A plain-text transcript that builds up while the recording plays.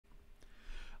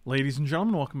Ladies and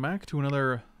gentlemen, welcome back to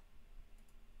another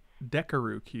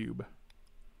Dekkaru cube.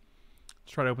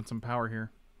 Let's try to open some power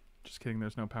here. Just kidding,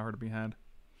 there's no power to be had.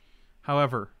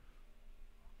 However,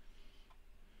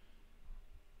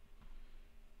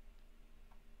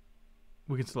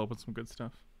 we can still open some good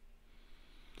stuff.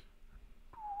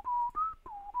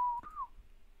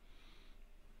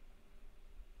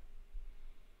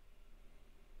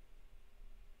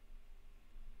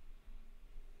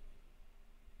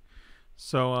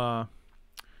 So,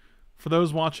 for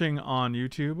those watching on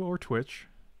YouTube or Twitch,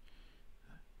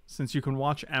 since you can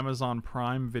watch Amazon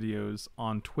Prime videos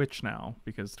on Twitch now,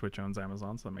 because Twitch owns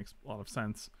Amazon, so that makes a lot of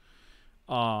sense.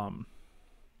 We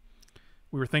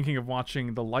were thinking of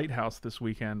watching The Lighthouse this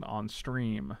weekend on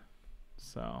stream.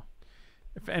 So,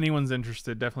 if anyone's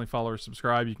interested, definitely follow or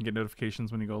subscribe. You can get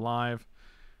notifications when you go live.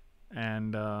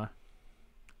 And I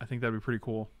think that'd be pretty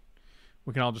cool.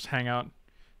 We can all just hang out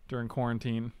during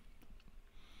quarantine.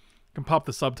 Can pop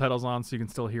the subtitles on so you can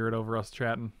still hear it over us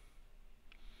chatting.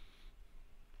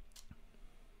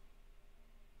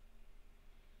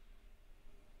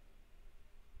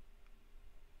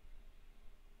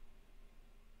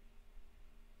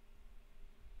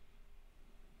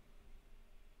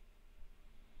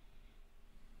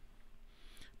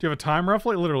 Do you have a time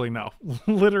roughly? Literally, no.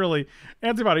 Literally.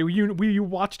 Antibody, you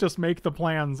watched us make the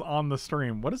plans on the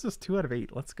stream. What is this? 2 out of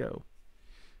 8. Let's go.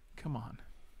 Come on.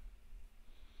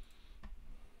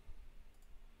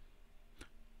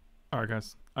 Alright,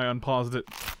 guys. I unpaused it.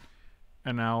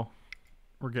 And now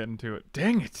we're getting to it.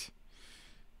 Dang it!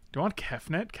 Do I want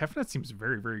Kefnet? Kefnet seems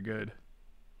very, very good.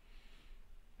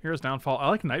 Hero's Downfall. I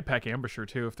like Nightpack Ambusher,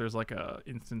 too, if there's like a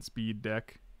instant speed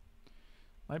deck.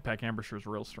 Nightpack Ambusher is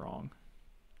real strong.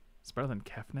 It's better than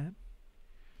Kefnet?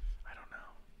 I don't know.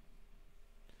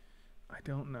 I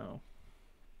don't know.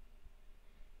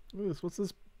 Look at this. What's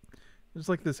this? There's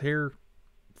like this hair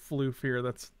floof here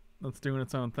that's doing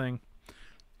its own thing.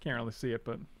 Can't really see it,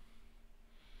 but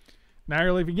now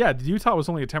you're leaving. Yeah, Utah was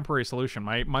only a temporary solution.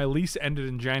 My lease ended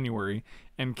in January,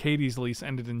 and Katie's lease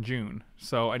ended in June.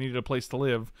 So I needed a place to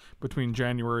live between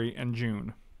January and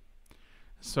June.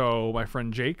 So my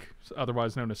friend Jake,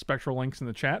 otherwise known as Spectral Links in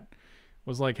the chat,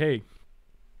 was like, "Hey,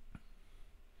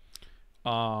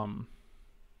 I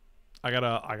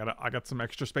got some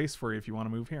extra space for you if you want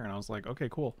to move here." And I was like, "Okay,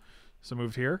 cool." So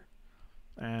moved here,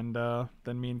 and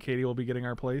then me and Katie will be getting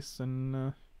our place.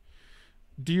 And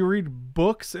do you read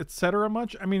books, etc.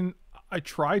 much? I mean, I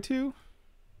try to.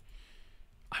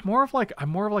 I'm more of like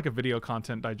a video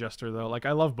content digester though. Like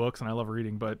I love books and I love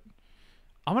reading, but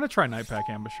I'm gonna try Nightpack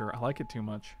Ambusher. I like it too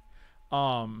much.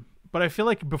 But I feel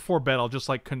like before bed I'll just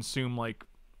like consume like,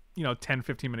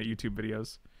 10-15 minute YouTube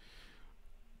videos.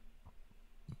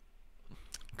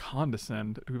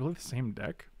 Condescend. Do we play the same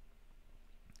deck?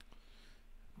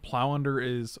 Plow Under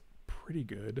is pretty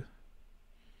good.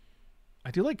 I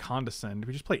do like Condescend.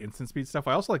 We just play instant speed stuff.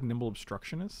 I also like Nimble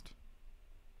Obstructionist.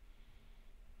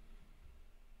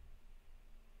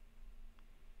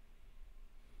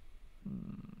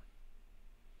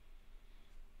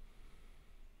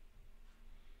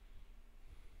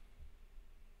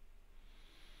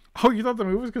 Oh, you thought the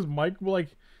move was because Mike,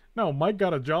 no, Mike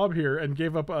got a job here and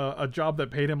gave up a job that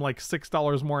paid him like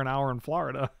 $6 more an hour in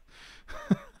Florida.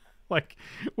 Like,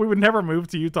 we would never move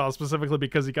to Utah specifically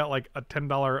because he got like a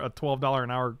 $12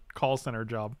 an hour call center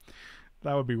job.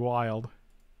 That would be wild.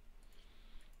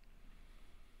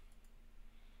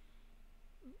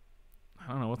 I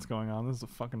don't know what's going on. This is a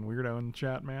fucking weirdo in the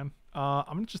chat, man. I'm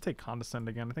gonna just take Condescend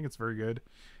again. I think it's very good.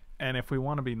 And if we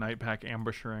want to be Nightpack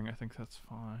Ambushering, I think that's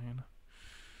fine.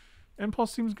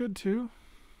 Impulse seems good too.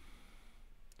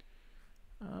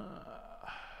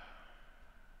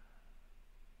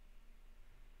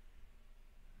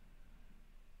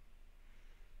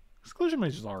 Exclusion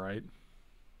Mage is alright.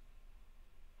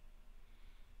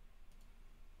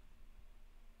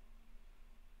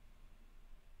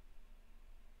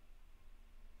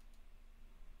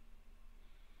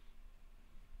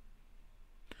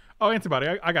 Oh, Antibody,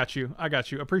 I got you. I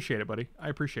got you. Appreciate it, buddy. I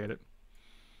appreciate it.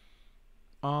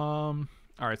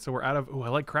 Alright, so we're out of... Ooh, I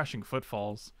like Crashing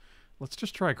Footfalls. Let's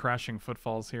just try Crashing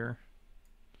Footfalls here.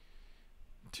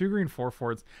 2 green, 4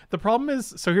 forwards. The problem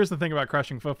is... So here's the thing about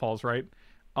Crashing Footfalls, right?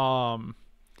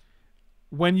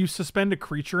 When you suspend a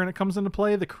creature and it comes into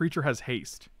play, the creature has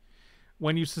haste.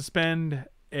 When you suspend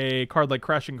a card like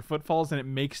Crashing Footfalls and it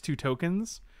makes 2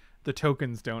 tokens, the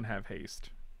tokens don't have haste.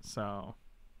 So...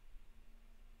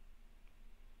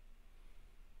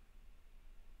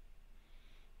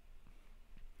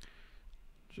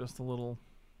 just a little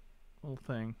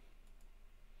thing.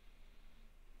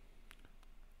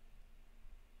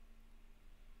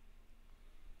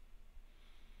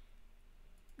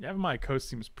 Yavimaya Coast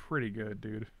seems pretty good,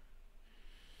 dude.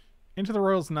 Into the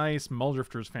Royal's nice.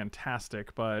 Muldrifter's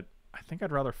fantastic, but I think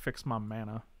I'd rather fix my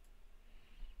mana.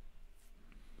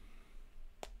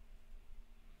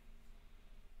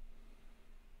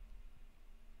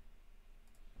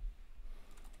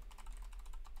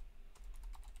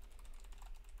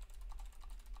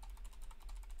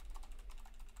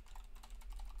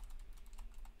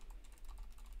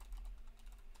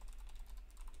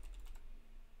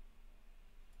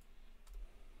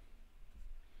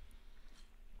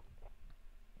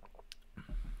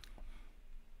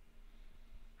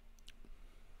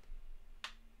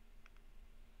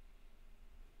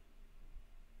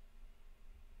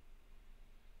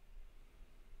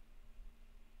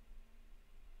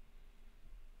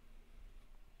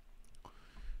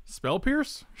 Spell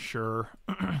Pierce? Sure.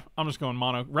 I'm just going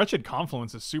mono. Wretched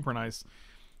Confluence is super nice.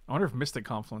 I wonder if Mystic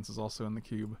Confluence is also in the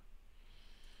cube.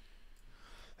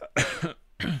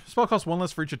 Spell costs 1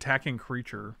 less for each attacking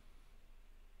creature.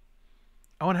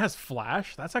 Oh, and it has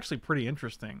Flash? That's actually pretty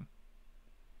interesting.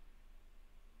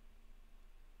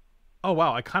 Oh,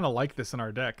 wow. I kind of like this in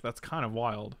our deck. That's kind of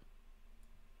wild.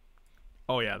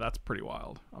 Oh, yeah. That's pretty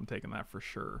wild. I'm taking that for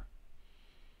sure.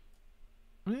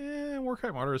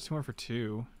 Warkite Martyr is 2-1 for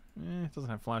 2. It doesn't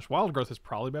have Flash. Wild Growth is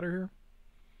probably better here.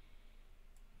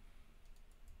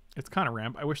 It's kind of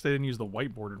ramp. I wish they didn't use the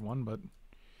white bordered one, but,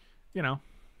 you know,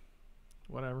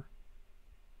 whatever.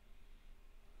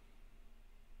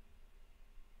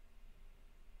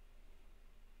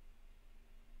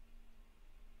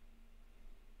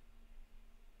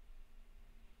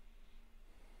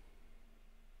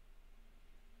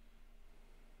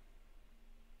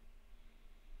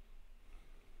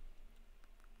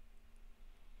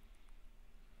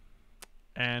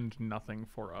 And nothing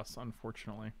for us,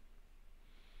 unfortunately.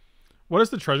 What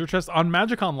is the treasure chest? On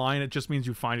Magic Online, it just means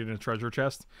you find it in a treasure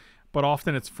chest. But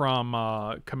often it's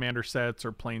from commander sets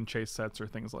or plane chase sets or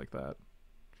things like that.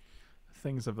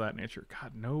 Things of that nature.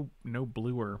 God, no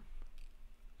blue or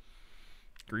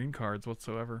green cards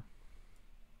whatsoever.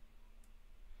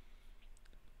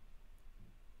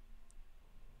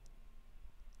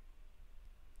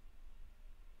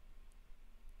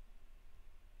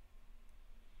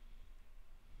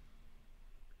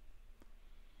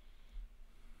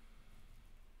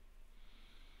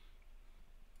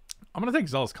 I'm going to take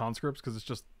Zealous Conscripts because it's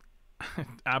just it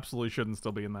absolutely shouldn't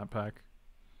still be in that pack.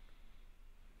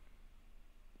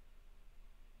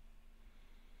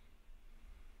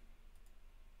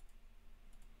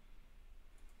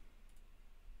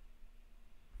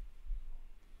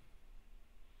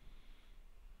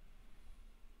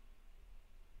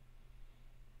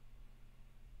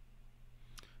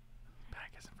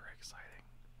 Pack isn't very exciting.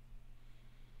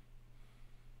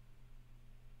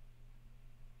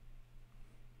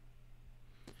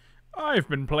 I've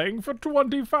been playing for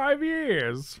 25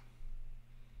 years.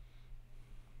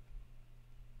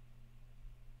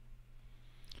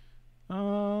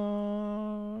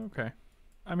 Okay.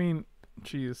 I mean,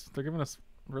 geez, they're giving us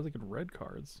really good red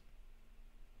cards.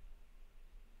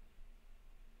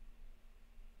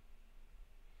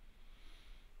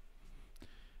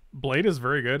 Blade is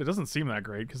very good. It doesn't seem that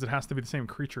great because it has to be the same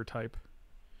creature type.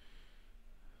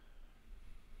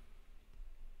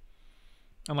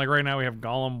 And like right now we have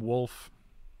Golem, Wolf.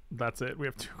 That's it. We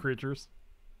have 2 creatures.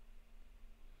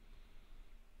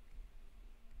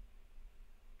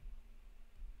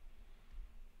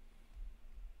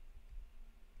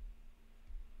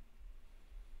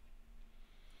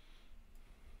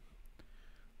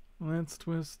 Let's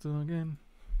twist again.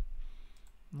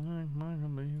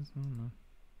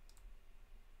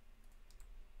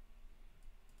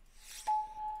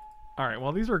 Alright,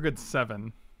 well these are a good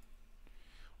 7.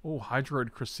 Oh,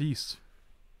 Hydroid Crassis.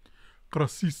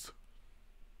 Crassis.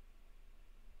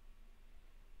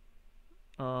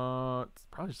 It's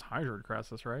probably just Hydroid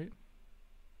Crassis, right?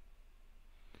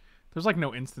 There's like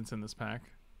no instance in this pack.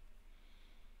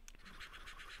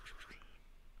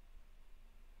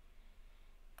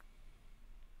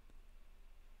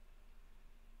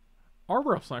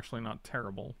 Arborelf's actually not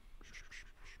terrible.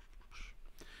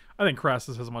 I think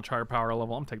Crassus has a much higher power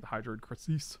level. I'm taking the Hydroid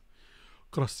Crassis.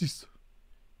 Crassis.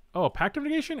 Oh, a Pact of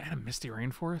Negation and a Misty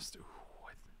Rainforest. Ooh,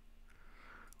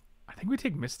 I think we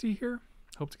take Misty here.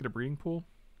 Hope to get a breeding pool.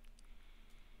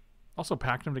 Also,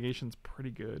 Pact of Negation's pretty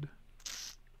good.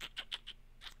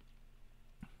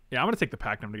 Yeah, I'm going to take the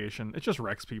Pact of Negation. It just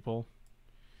wrecks people.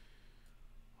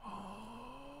 Oh,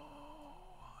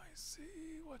 I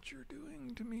see what you're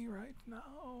doing to me right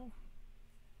now.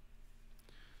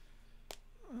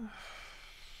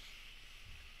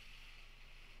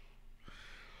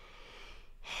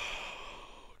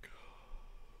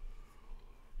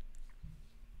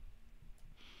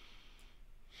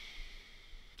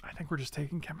 we're just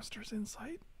taking Chemister's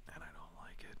Insight, and I don't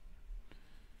like it.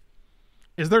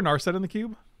 Is there Narset in the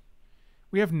cube?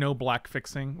 We have no black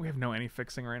fixing. We have no any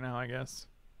fixing right now, I guess.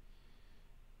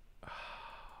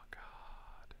 Oh,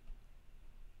 God.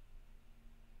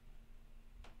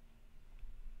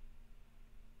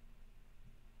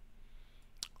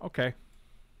 Okay.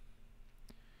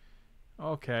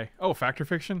 Okay. Oh, Factor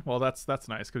Fiction? Well, that's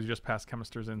nice, because you just passed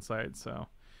Chemister's Insight, so...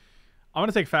 I'm going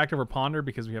to take Fact over Ponder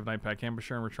because we have Nightpack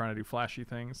Ambusher and we're trying to do flashy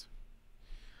things.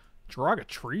 Draga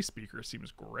Tree Speaker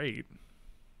seems great.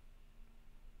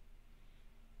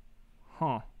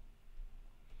 Huh.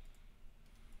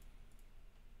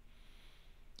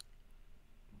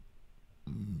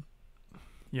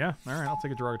 Yeah, alright, I'll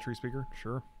take a Draga Tree Speaker,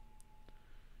 sure.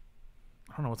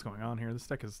 I don't know what's going on here. This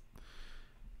deck is...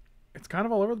 It's kind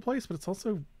of all over the place, but it's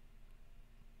also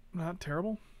not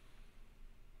terrible.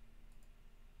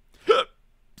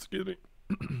 Excuse me.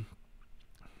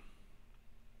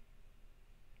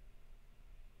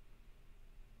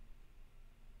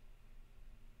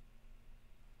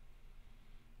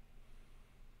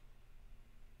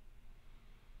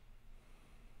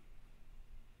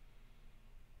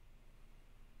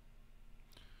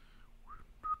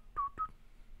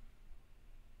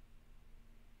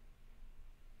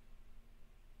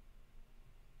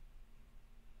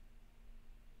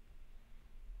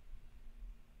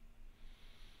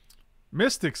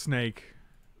 Mystic Snake.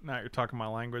 Now you're talking my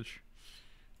language.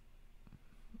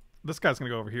 This guy's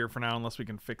going to go over here for now unless we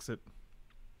can fix it.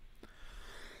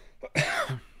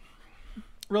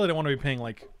 Really don't want to be paying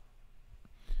like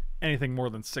anything more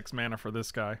than 6 mana for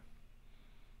this guy.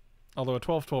 Although a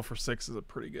 12/12 for 6 is a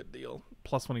pretty good deal.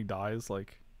 Plus when he dies,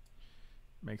 like,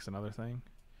 makes another thing.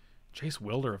 Chase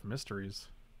Wilder of Mysteries.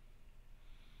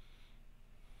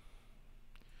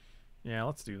 Yeah,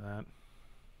 let's do that.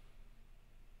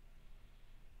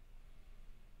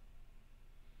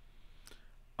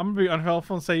 I'm going to be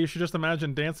unhelpful and say you should just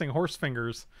imagine dancing horse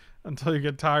fingers until you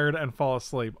get tired and fall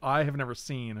asleep. I have never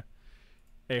seen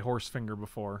a horse finger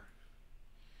before.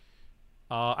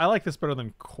 I like this better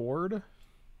than Chord.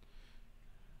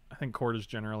 I think Chord is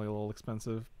generally a little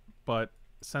expensive, but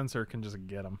Sensor can just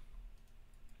get them.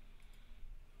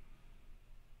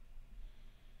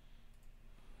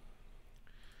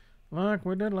 Like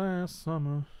we did last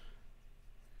summer.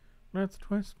 Let's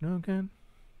twist again.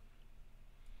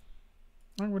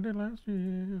 Like we did last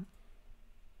year.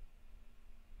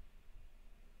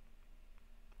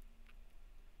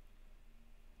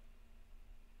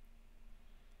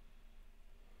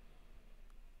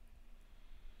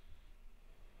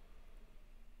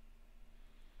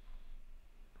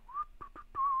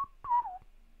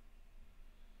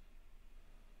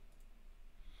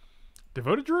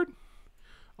 Devoted Druid?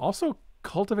 Also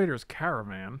Cultivator's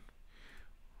Caravan.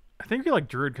 I think we like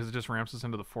Druid because it just ramps us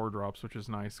into the 4-drops, which is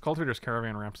nice. Cultivator's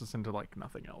Caravan ramps us into like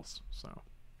nothing else, so.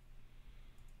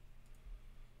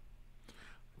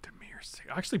 Demir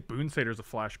Satyr. Actually, Boon Satyr's a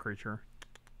flash creature.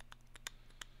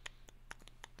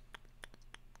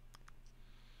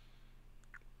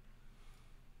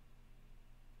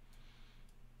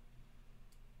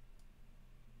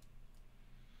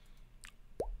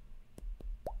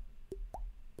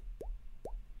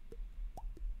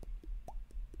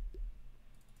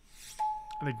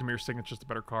 I think Demir's Signature's just a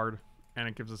better card, and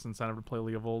it gives us incentive to play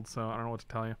Leovold, so I don't know what to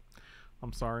tell you.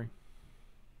 I'm sorry.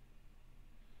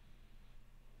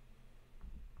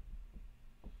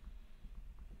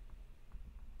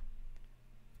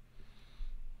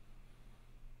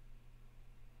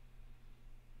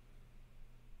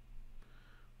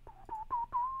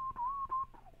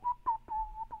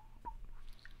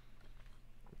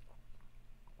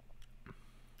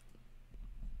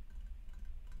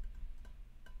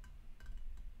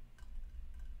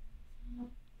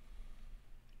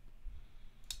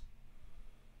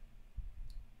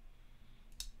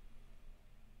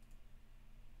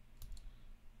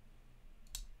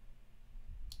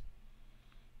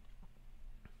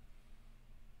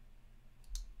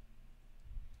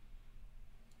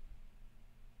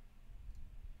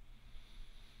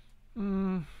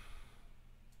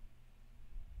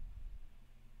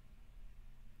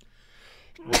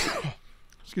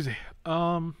 Excuse me.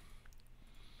 I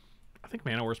think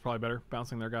Mana War is probably better.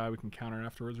 Bouncing their guy, we can counter it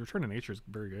afterwards. Return to Nature is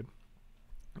very good.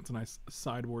 It's a nice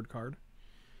sideboard card.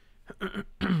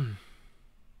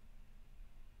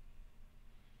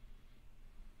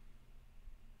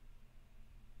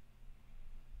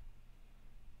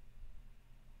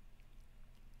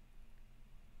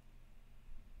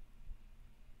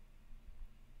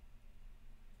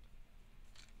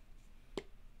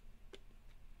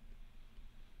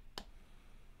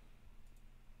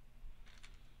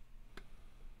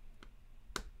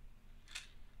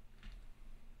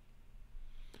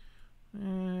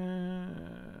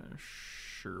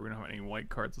 white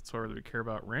cards whatsoever that we care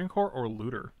about. Rancor or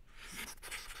Looter?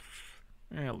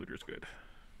 Yeah, Looter's good.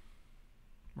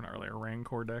 We're not really a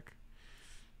Rancor deck.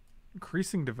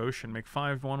 Increasing Devotion. Make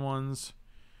 5 1/1s.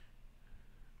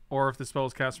 Or if the spell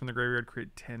is cast from the graveyard,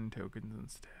 create 10 tokens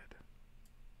instead.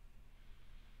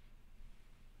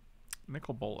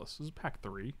 Nicol Bolas. This is pack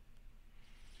 3.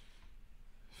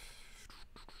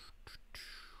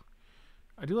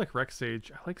 I do like Rex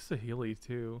Sage. I like Saheeli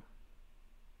too.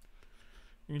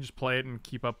 You can just play it and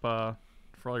keep up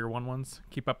for all your 1/1s.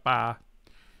 Keep up.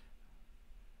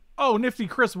 Oh, Nifty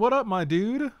Chris, what up, my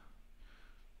dude?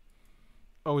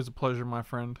 Always a pleasure, my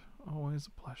friend. Always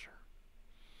a pleasure.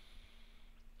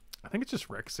 I think it's just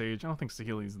Rex Sage. I don't think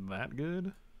Saheeli's that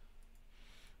good.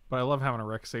 But I love having a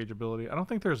Rex Sage ability. I don't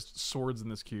think there's swords in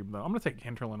this cube, though. I'm going to take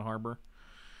Hinterland Harbor.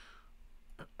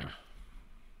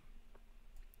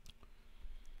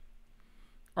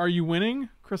 Are you winning?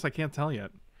 Chris, I can't tell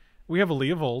yet. We have a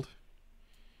Leovold.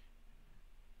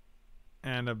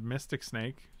 And a Mystic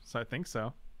Snake. So I think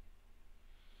so.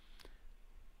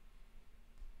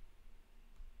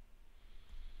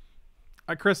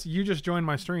 Chris, you just joined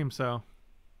my stream, so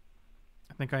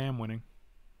I think I am winning.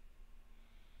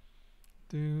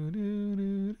 I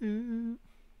don't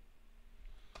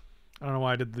know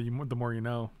why I did the more you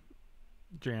know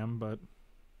jam, but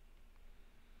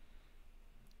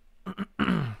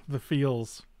the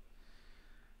feels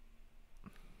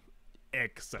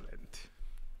excellent.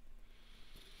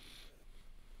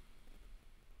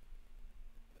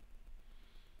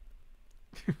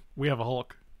 We have a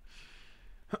Hulk.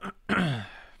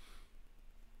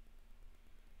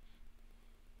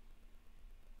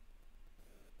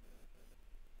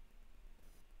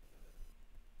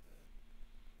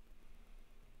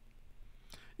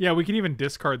 Yeah, we can even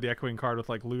discard the echoing card with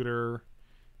like Looter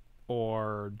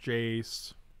or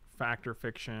Jace, Factor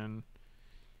Fiction.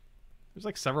 There's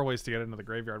like several ways to get into the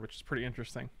graveyard, which is pretty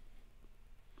interesting.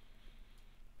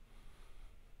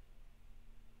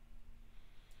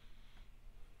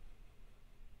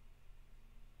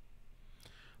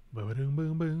 Boom boom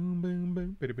boom boom boom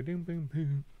boom boom boom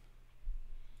boom.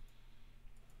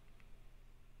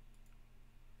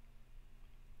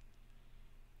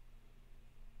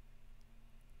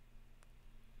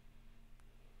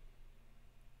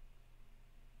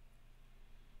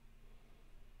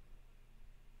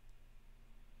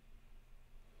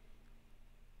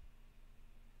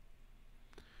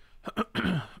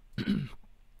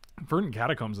 Verdant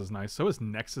Catacombs is nice. So is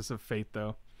Nexus of Fate,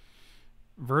 though.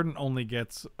 Verdant only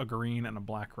gets a green and a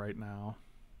black right now.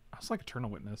 I also like Eternal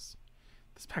Witness.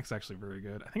 This pack's actually very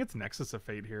good. I think it's Nexus of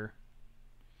Fate here.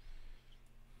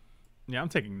 Yeah, I'm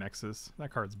taking Nexus.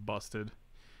 That card's busted.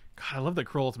 God, I love that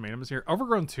Cruel Ultimatum is here.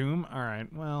 Overgrown Tomb?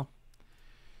 Alright, well.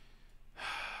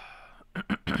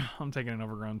 I'm taking an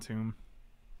Overgrown Tomb.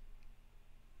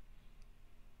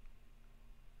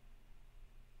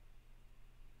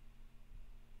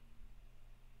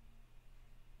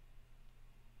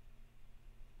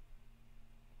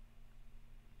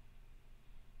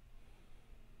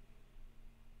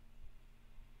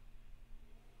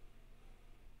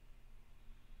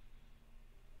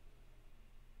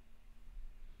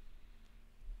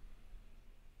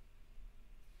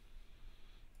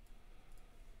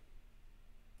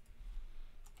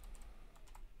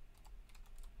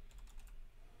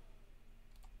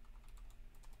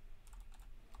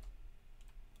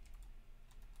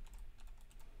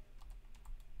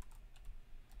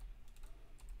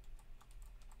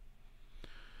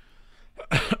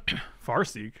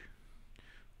 Farseek.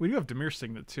 We do have Dimir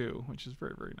Signet too, which is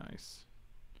very, very nice.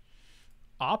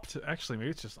 Opt, actually,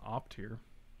 maybe it's just Opt here.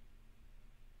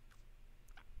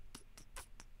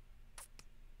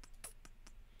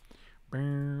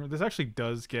 This actually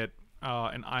does get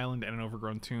an island and an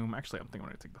overgrown tomb. Actually, I'm thinking I'm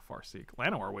going to take the Farseek.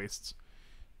 Llanowar Wastes.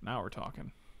 Now we're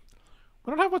talking.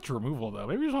 We don't have much removal, though.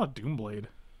 Maybe we just want a Doomblade.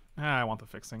 I want the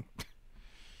fixing.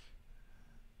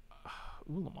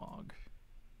 Ulamog.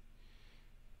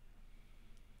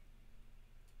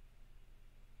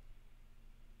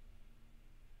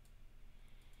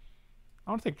 I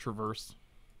want to take Traverse.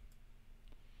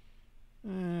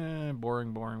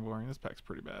 Boring, boring, boring. This pack's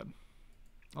pretty bad.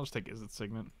 I'll just take Izzet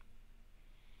Signet.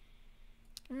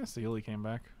 Yeah, Saheeli came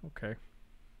back. Okay.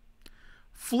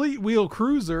 Fleet Wheel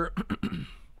Cruiser.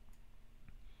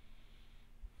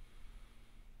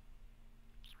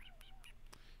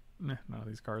 Nah, none of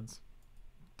these cards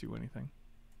do anything.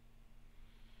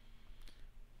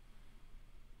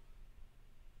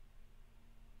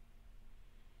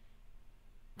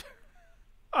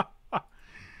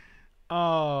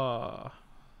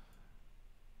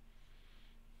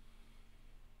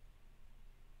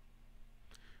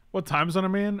 What time zone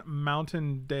am I in?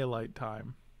 Mountain Daylight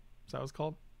Time. Is that what it's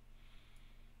called?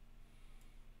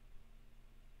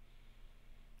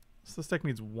 So this deck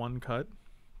needs one cut.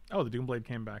 Oh, the Doomblade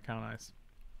came back. How nice.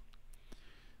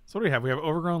 So what do we have? We have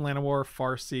Overgrown, Llanowar,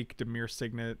 Farseek, Dimir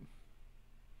Signet.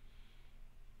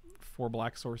 4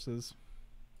 black sources.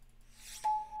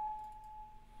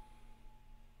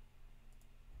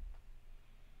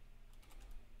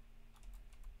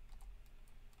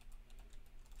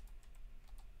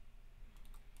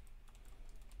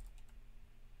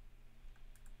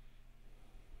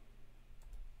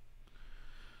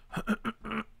 I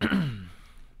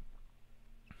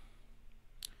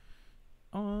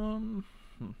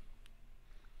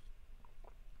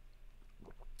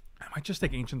might just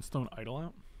take Ancient Stone Idol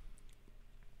out.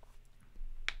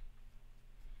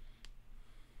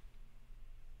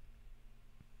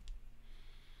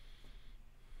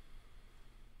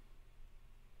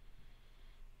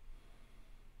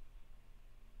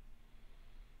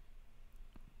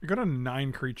 We got a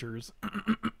 9 creatures.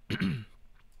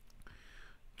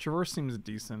 Traverse seems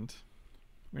decent.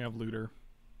 We have Looter.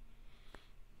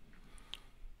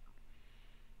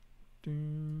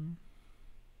 Doom.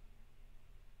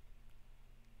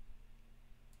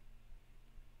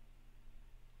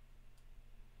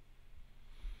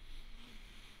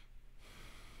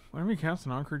 Whenever you cast a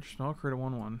non-creature spell, create a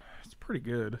 1/1. It's pretty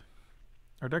good.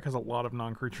 Our deck has a lot of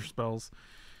non-creature spells.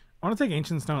 I want to take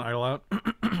Ancient Stone Idol out.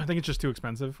 I think it's just too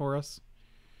expensive for us.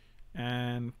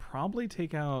 And probably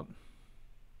take out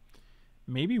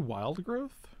maybe Wild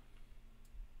Growth.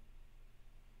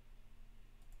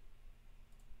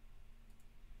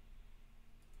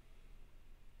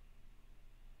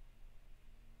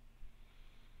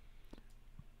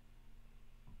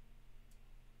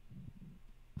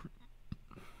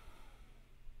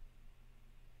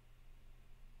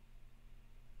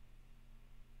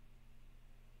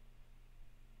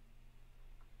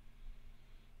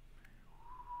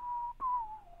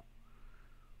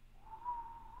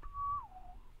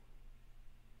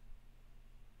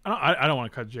 I don't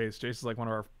want to cut Jace. Jace is like one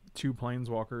of our 2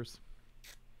 planeswalkers.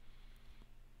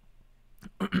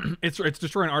 It's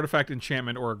destroy an artifact,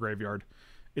 enchantment, or a graveyard.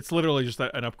 It's literally just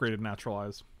an upgraded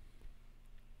Naturalize.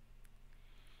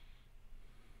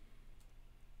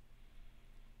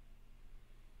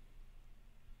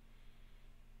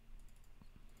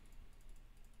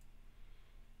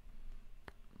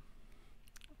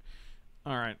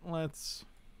 Alright, let's...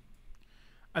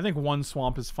 I think 1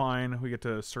 swamp is fine. We get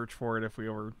to search for it if we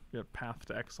ever get Path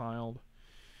to Exiled.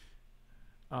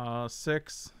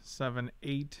 6, 7,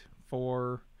 8,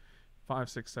 4, 5,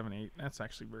 6, 7, 8. That's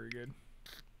actually very good.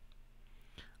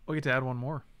 We'll get to add 1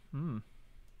 more.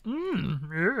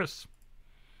 Yes.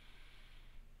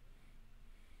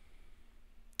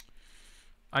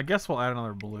 I guess we'll add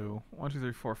another blue. 1, 2,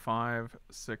 3, 4, 5,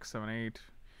 6, 7, 8.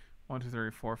 1, 2, 3,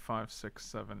 4, 5, 6,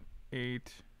 7,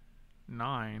 8.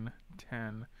 9,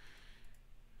 10.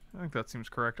 I think that seems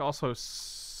correct. Also,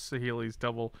 Saheeli's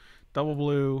double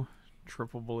blue,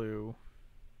 triple blue.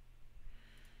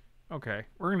 Okay,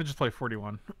 we're gonna just play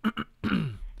 41.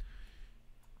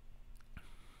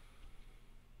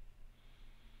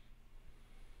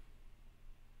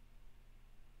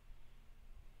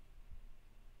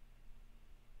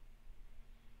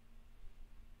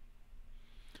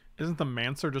 Isn't the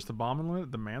Mancer just a bomb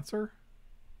inlet? The Mancer?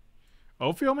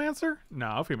 Ophiomancer? No,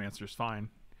 Ophiomancer's fine.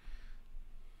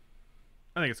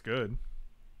 I think it's good.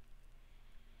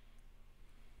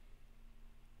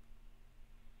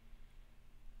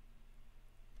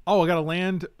 Oh, I gotta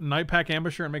land Nightpack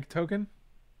Ambusher and make a token?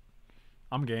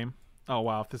 I'm game. Oh,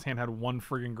 wow. If this hand had 1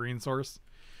 friggin' green source.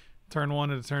 Turn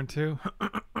 1 into turn 2.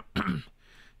 Do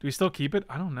we still keep it?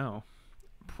 I don't know.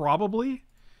 Probably.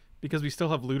 Because we still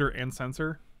have Looter and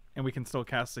Censor. And we can still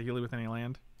cast Saheeli with any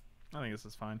land. I think this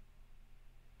is fine.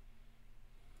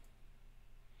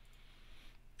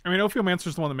 I mean,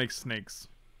 Ophiomancer's the one that makes snakes.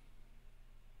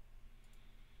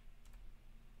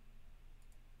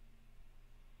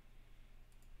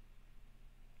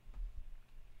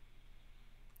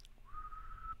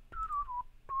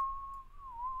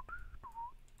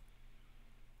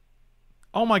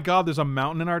 Oh my god, there's a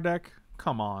mountain in our deck?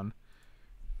 Come on.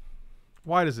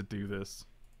 Why does it do this?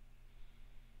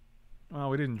 Well,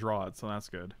 we didn't draw it, so that's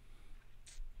good.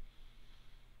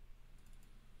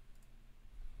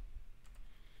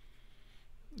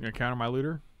 You gonna counter my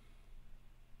Looter?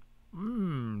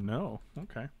 No.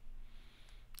 Okay.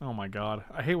 Oh my god.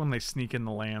 I hate when they sneak in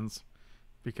the lands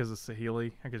because of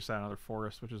Saheeli. I could just add another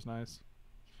forest, which is nice.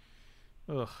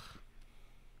 Ugh.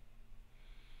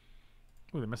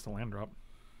 Ooh, they missed a land drop.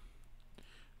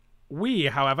 We,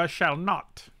 however, shall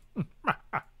not.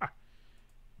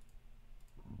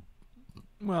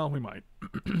 Well, we might.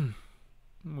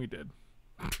 We did.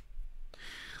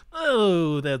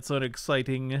 Oh, that's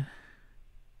unexciting.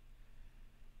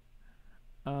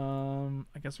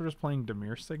 I guess we're just playing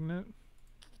Demir Signet.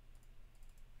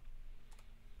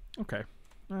 Okay.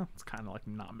 Well, it's kind of like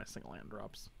not missing land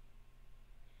drops.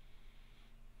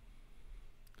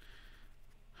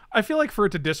 I feel like for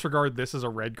it to disregard this as a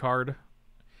red card,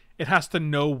 it has to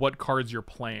know what cards you're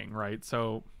playing, right?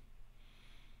 So,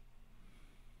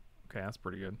 okay, that's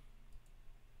pretty good.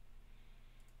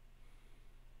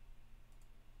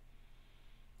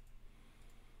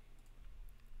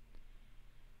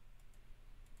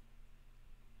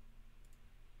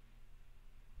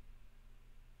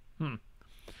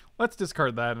 Let's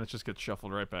discard that and it just gets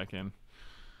shuffled right back in.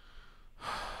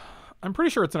 I'm pretty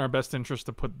sure it's in our best interest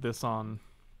to put this on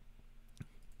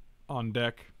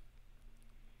deck.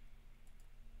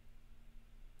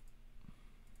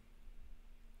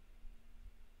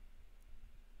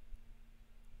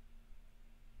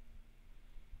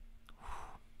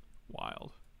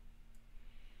 Wild.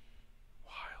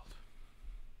 Wild.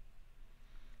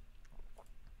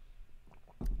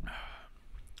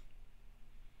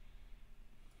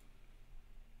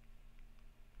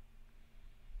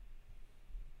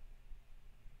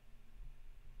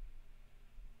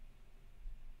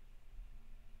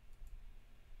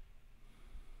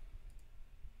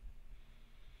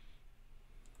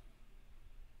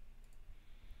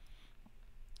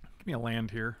 Give me a land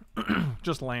here.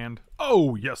 Just land.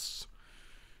 Oh, yes.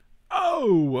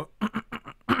 Oh!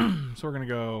 So we're going to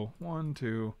go 1,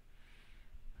 2.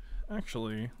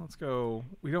 Actually, let's go.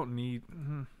 We don't need...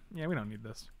 Yeah, we don't need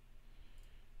this.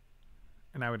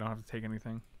 And now we don't have to take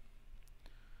anything.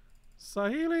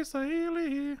 Sahili,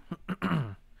 Sahili.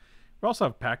 We also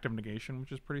have Pact of Negation,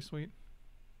 which is pretty sweet.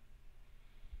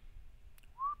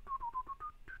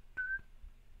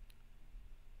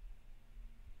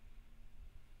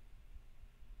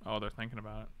 Oh, they're thinking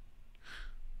about it.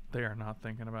 They are not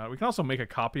thinking about it. We can also make a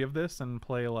copy of this and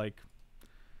play, like,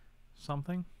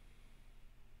 something.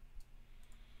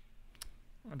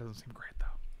 That doesn't seem great,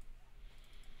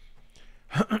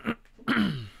 though.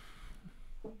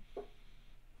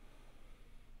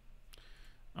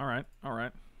 Alright,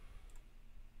 alright.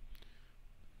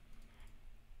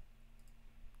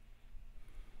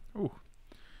 Ooh.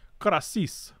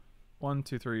 Karasis. 1,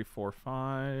 2, 3, 4,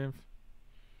 5.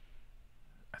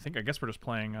 I guess we're just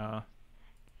playing, well,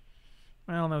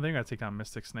 no, they gotta take down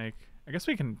Mystic Snake. I guess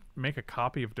we can make a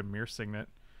copy of Demir Signet.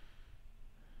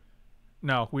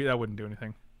 No, that wouldn't do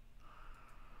anything.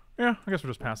 Yeah, I guess we're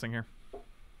just passing here.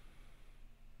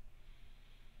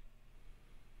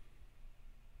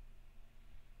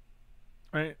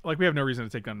 Right, like we have no reason to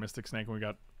take down Mystic Snake when we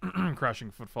got Crashing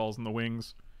Footfalls in the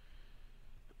wings.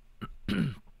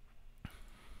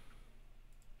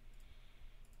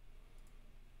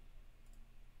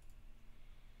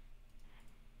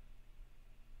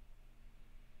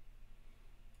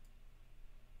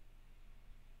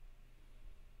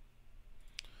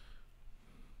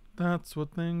 That's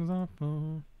what things are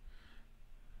for.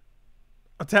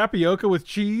 A tapioca with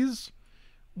cheese?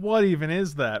 What even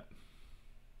is that?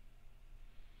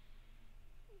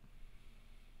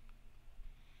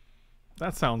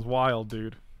 That sounds wild,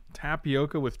 dude.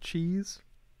 Tapioca with cheese?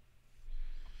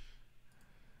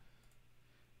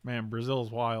 Man,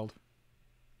 Brazil's wild.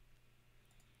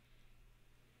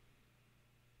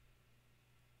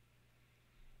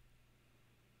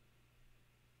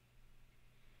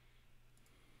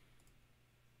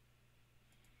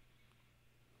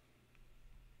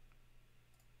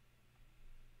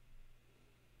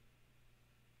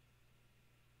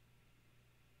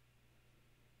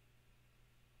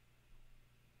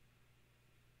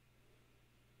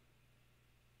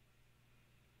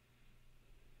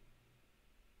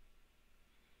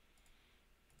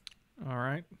 All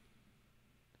right.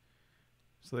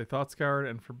 So they thought scoured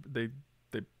and they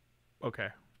okay.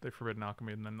 They forbidden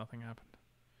alchemy and then nothing happened.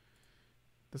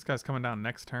 This guy's coming down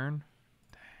next turn.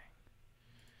 Dang.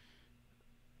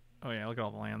 Oh yeah, look at all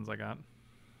the lands I got.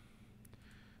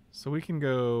 So we can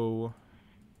go,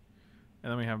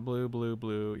 and then we have blue, blue,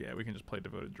 blue. Yeah, we can just play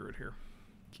Devoted Druid here.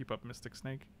 Keep up Mystic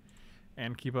Snake,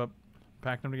 and keep up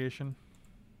Pact of Negation.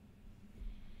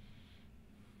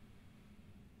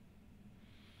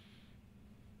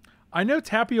 I know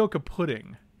tapioca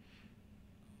pudding.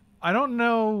 I don't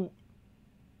know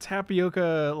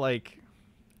tapioca, like,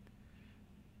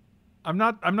 I'm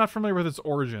not familiar with its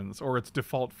origins or its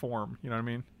default form, you know what I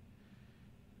mean?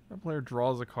 That player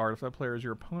draws a card. If that player is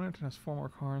your opponent and has 4 more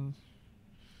cards.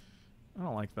 I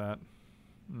don't like that.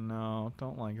 No,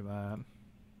 don't like that.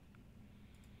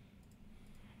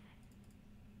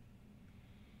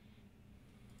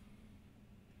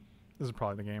 This is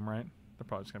probably the game, right? They're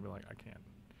probably just gonna be like, I can't.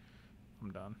 I'm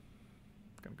done.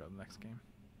 I'm gonna go to the next game.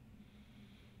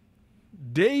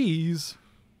 Days.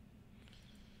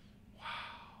 Wow.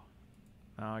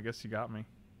 Oh, I guess you got me.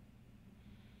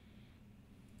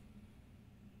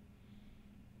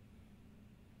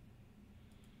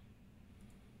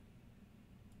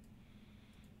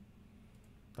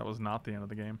 That was not the end of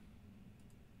the game.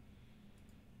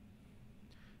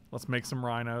 Let's make some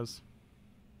rhinos.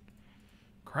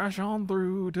 Crash on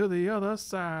through to the other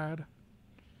side.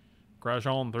 Crash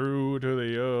on through to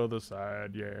the other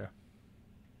side, yeah.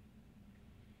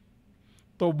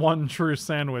 The one true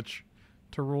sandwich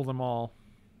to rule them all.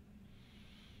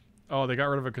 Oh, they got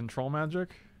rid of a control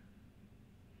magic?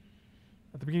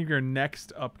 At the beginning of your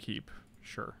next upkeep.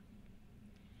 Sure.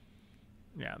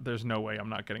 Yeah, there's no way I'm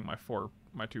not getting my 2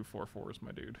 4/4s,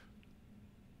 my dude.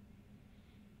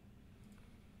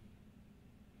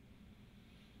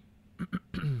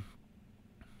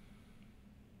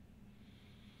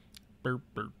 Break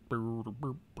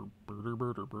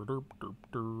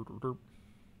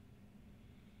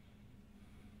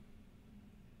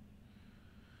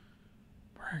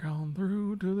on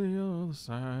through to the other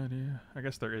side, yeah. I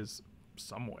guess there is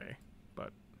some way,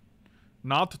 but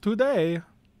not today.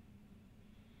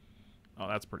 Oh,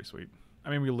 that's pretty sweet. I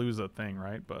mean, we lose a thing,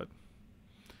 right? But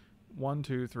 1,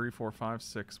 2, 3, 4, 5,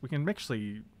 6. We can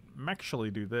actually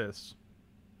do this.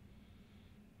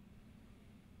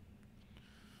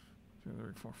 2,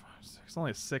 3, 4, 5, 6. It's only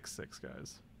a 6/6,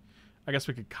 guys. I guess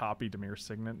we could copy Demir's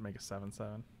Signet and make a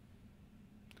 7/7.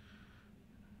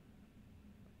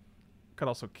 Could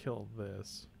also kill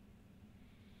this.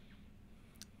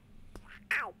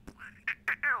 Ow!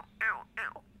 Ow! Ow!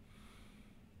 Ow!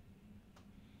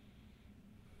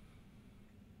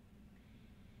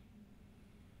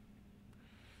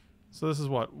 So this is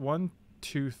what? 1,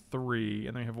 2, 3,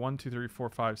 and then we have 1, 2, 3, 4,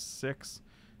 5, 6.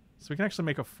 So we can actually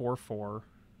make a 4/4.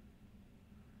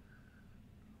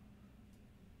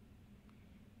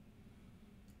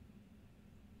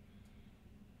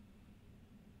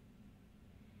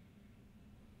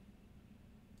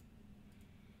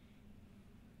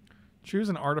 Choose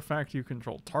an artifact you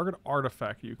control. Target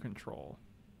artifact you control.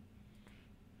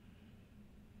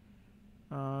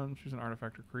 Choose an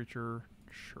artifact or creature.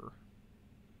 Sure.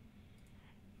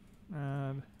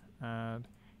 Add.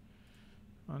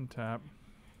 Untap.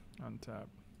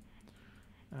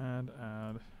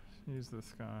 Add. Use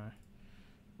this guy.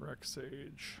 Rex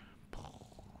Sage.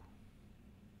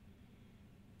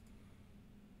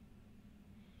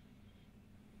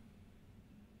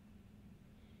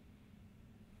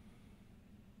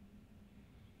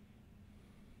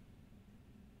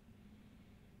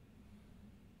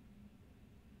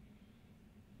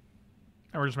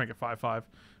 And we're just make it 5/5,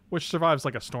 which survives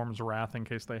like a Storm's Wrath in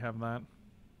case they have that.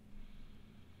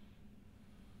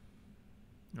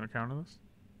 You want to counter this?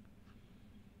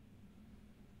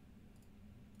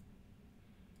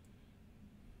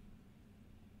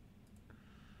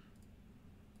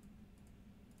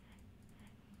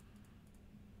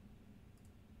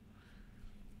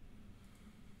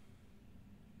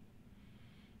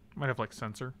 Might have like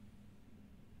Censor.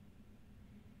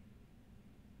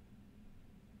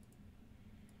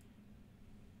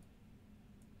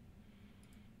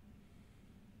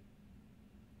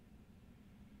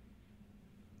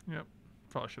 Yep.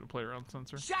 Probably should have played around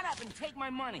Censor. Shut up and take my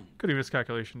money. Could do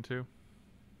miscalculation too.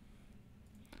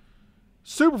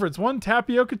 Superfruits, 1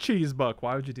 tapioca cheese buck.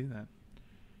 Why would you do that?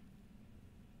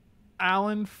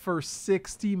 Alan for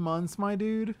 60 months, my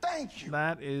dude. Thank you.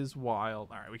 That is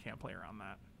wild. All right, we can't play around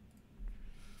that.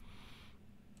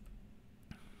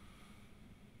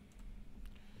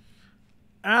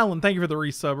 Alan, thank you for the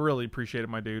resub. Really appreciate it,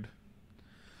 my dude.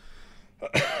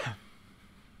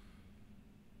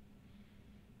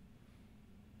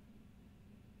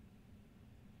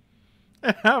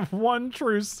 Have 1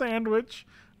 true sandwich.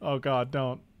 Oh god,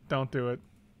 don't do it.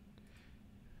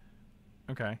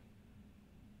 Okay.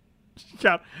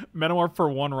 Got Metamorph for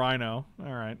 1 rhino.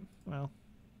 All right. Well,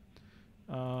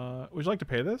 would you like to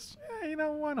pay this? Yeah, you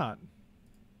know, why not?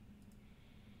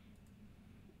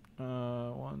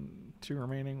 1, 2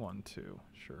 remaining. 1, 2.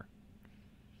 Sure.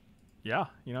 Yeah,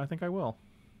 you know, I think I will.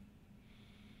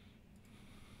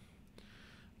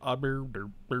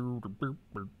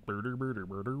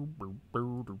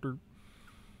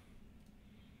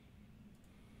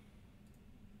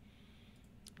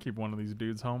 Keep one of these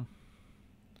dudes home.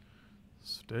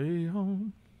 Stay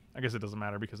home. I guess it doesn't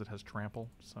matter because it has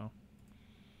trample, so.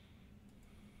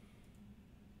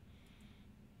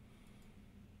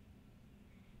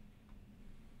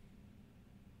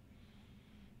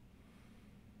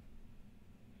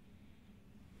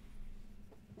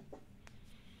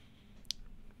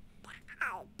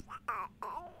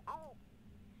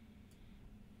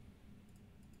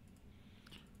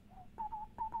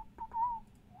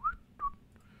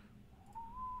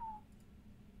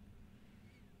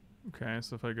 Okay,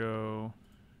 so if I go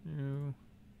you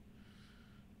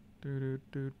you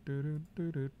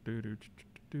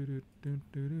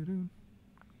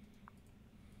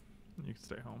can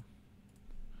stay home.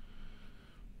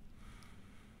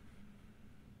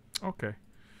 Okay.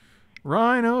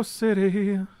 Rhino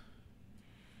City.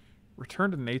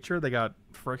 Return to nature. They got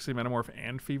Phyrexia, Metamorph,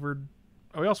 and Fevered.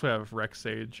 Oh, we also have Rex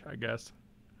Sage, I guess. Is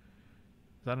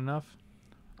that enough?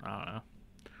 I don't know.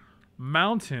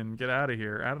 Mountain. Get out of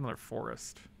here. Add another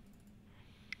forest.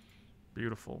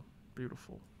 Beautiful.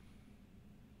 Beautiful.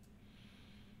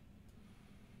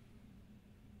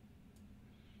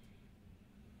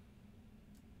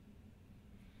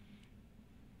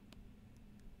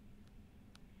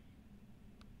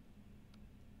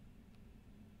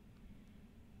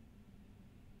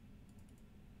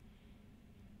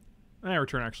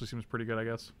 Return actually seems pretty good, I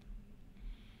guess.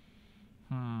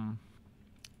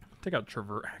 Take out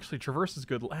Traverse. Actually, Traverse is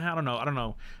good. I don't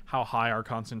know how high our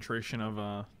concentration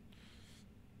of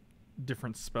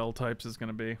different spell types is going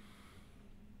to be.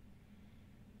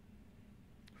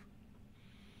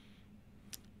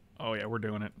 Oh yeah, we're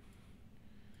doing it.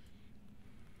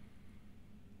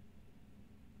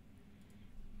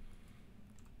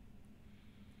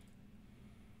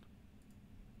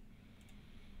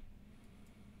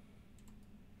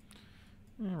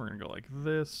 And we're going to go like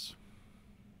this.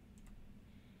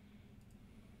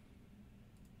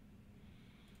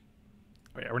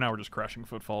 Oh yeah, we're just crashing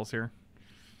footfalls here.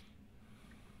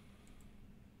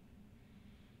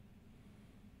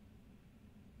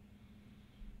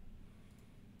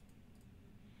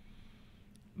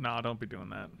 Nah, don't be doing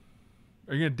that.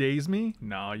 Are you gonna daze me?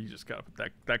 No, you just gotta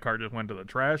put that card just went to the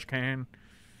trash can.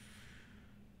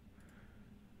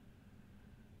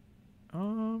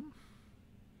 I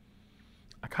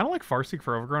kind of like Farseek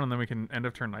for Overgrown, and then we can end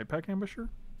of turn Nightpack Ambusher.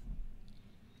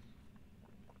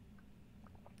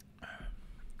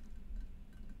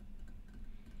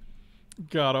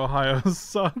 God, Ohio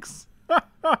sucks.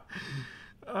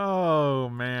 Oh,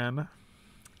 man.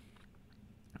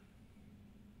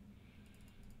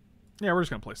 Yeah, we're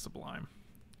just going to play Sublime.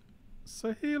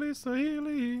 Sahili,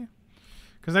 Sahili.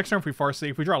 Because next turn, if we Farseek,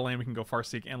 if we draw a land, we can go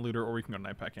Farseek and Looter, or we can go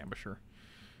Nightpack Ambusher.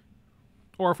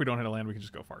 Or if we don't hit a land, we can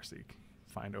just go Farseek.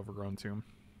 Find Overgrown Tomb.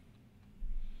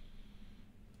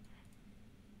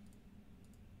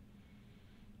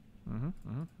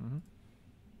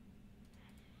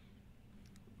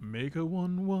 Make a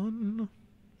 1/1.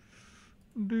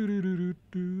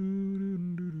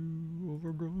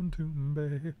 Overgrown Tomb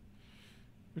Bay.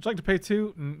 Would you like to pay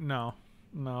 2? No.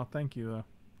 No, thank you, though.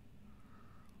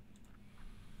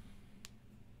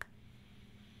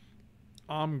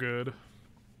 I'm good.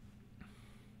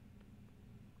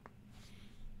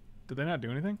 Did they not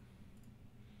do anything?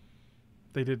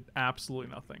 They did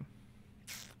absolutely nothing.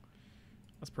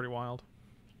 That's pretty wild.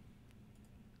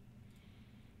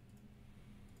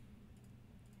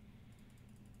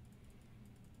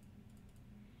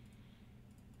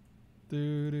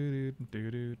 It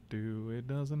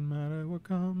doesn't matter what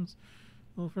comes.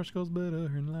 Oh, fresh goes better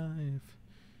in life.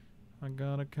 I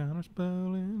got a counter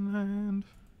spell in hand.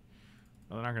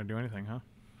 Oh, they're not gonna do anything, huh?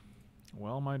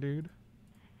 Well, my dude.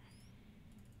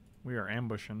 We are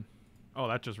ambushing. Oh,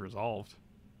 that just resolved.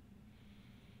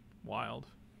 Wild.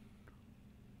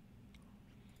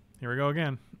 Here we go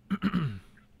again.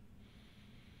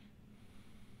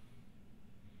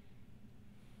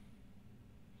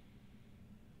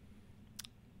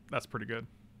 That's pretty good.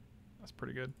 That's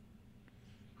pretty good.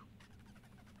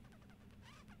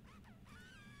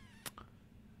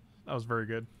 That was very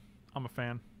good. I'm a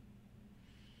fan.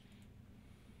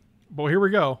 But here we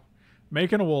go.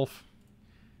 Making a wolf.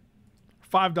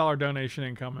 $5 donation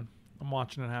incoming. I'm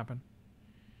watching it happen.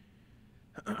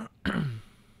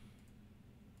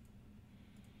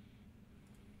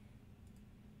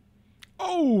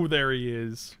 Oh, there he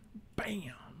is.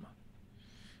 Bam.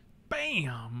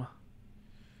 Bam.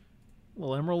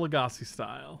 Little Emerald Legacy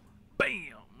style.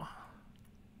 Bam.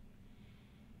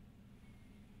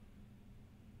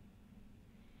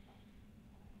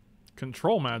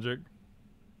 Control magic.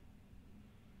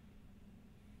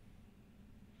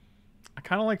 I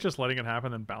kind of like just letting it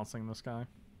happen and bouncing this guy.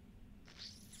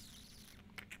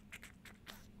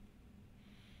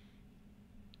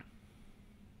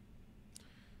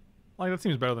 Like, that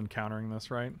seems better than countering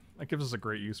this, right? That gives us a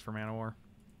great use for Mana War.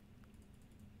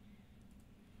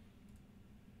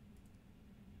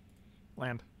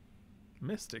 Land.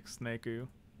 Mystic Snaku.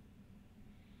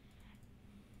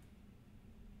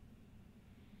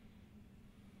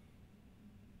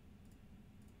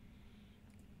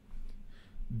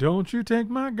 Don't you take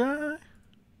my guy.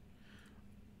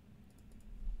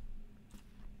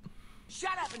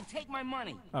 Shut up and take my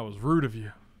money. That was rude of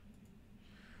you.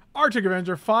 Arctic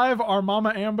Avenger 5, our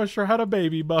mama ambusher had a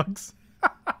baby, Bugs.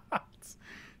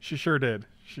 She sure did.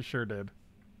 She sure did.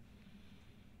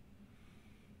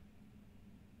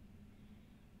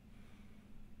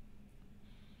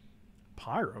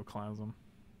 Pyroclasm.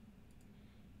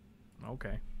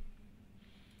 Okay.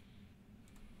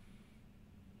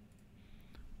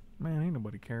 Man, ain't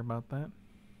nobody care about that.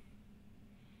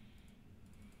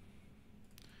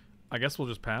 I guess we'll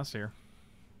just pass here.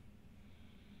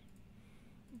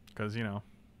 Because, you know,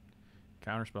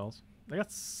 counter spells. They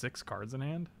got 6 cards in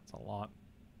hand. That's a lot.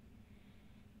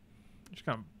 Just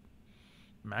gonna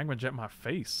magma jet my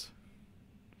face.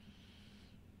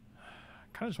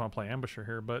 Kind of just want to play ambusher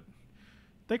here, but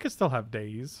they could still have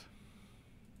days.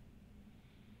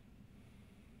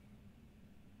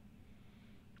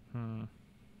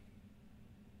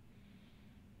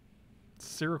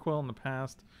 Cyril in the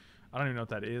past. I don't even know what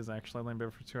that is, actually. I laid in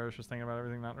bed for 2 hours just thinking about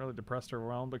everything. Not really depressed or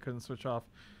overwhelmed, but couldn't switch off.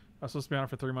 I was supposed to be on it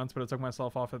for 3 months, but I took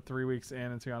myself off at 3 weeks in,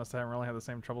 and to be honest, I haven't really had the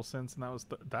same trouble since, and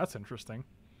that's interesting.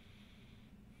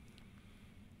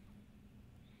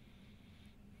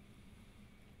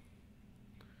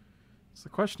 So the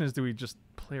question is, do we just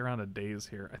play around a daze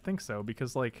here? I think so,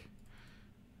 because, like,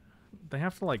 they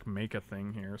have to, like, make a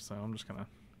thing here, so I'm just gonna...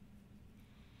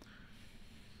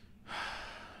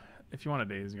 If you want a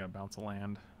daze, you gotta bounce a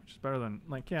land, which is better than,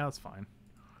 like, yeah, that's fine.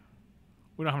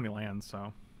 We don't have any lands,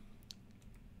 so...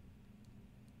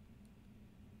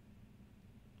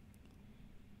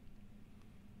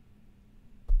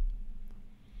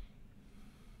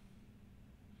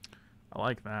 I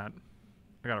like that.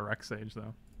 I got a Rex Sage,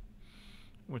 though,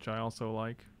 which I also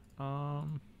like.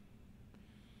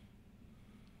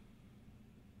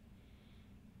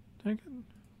 Take it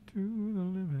to the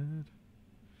limit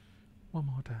one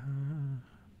more time.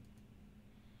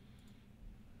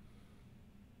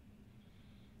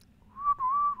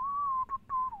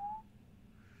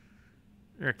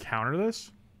 You're gonna counter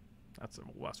this? That's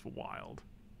wild.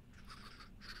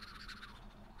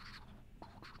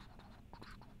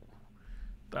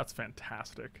 That's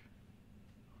fantastic.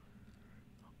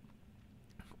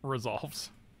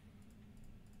 Resolves.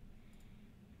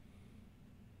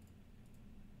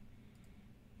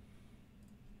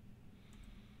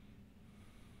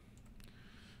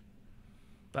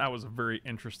 That was a very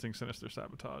interesting Sinister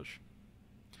Sabotage.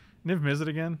 Niv Mizzet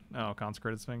again? Oh,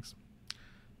 Consecrated Sphinx.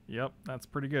 Yep, that's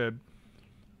pretty good.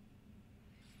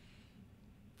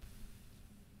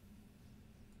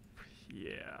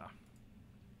 Yeah.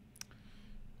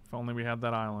 If only we had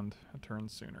that island a turn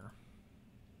sooner.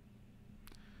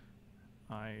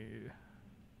 I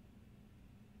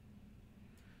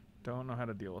don't know how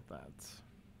to deal with that.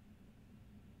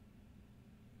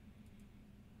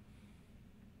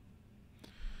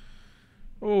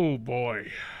 Oh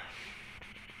boy.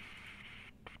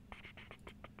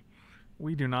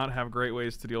 We do not have great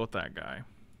ways to deal with that guy.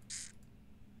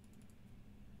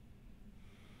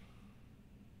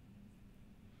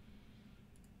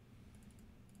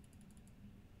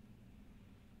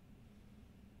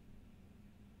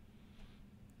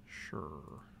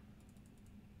 Sure.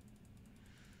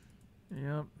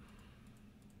 Yep.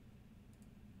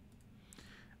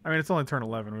 I mean, it's only turn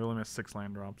 11. We only missed 6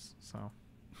 land drops, so...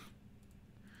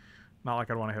 Not like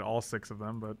I'd want to hit all 6 of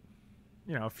them, but,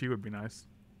 you know, a few would be nice.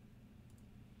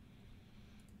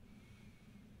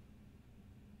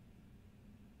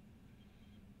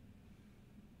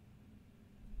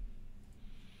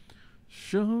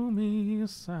 Show me a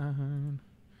sign.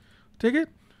 Take it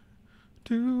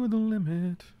to the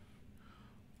limit.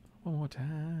 One more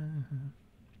time.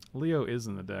 Leo is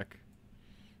in the deck.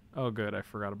 Oh, good. I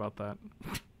forgot about that.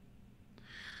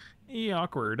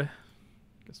 Awkward.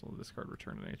 Guess we'll discard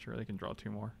Return to Nature. They can draw 2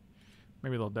 more.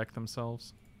 Maybe they'll deck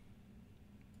themselves.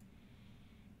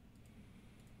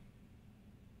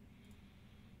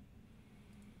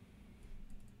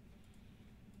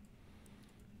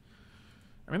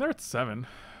 I mean, they're at 7.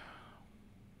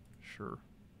 Sure.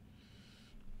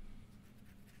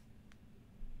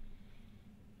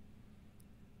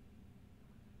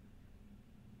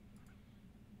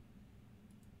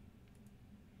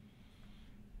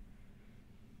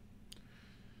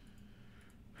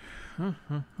 I don't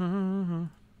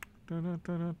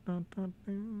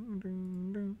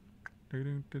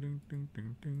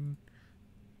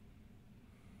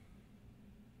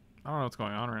know what's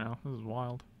going on right now. This is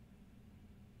wild.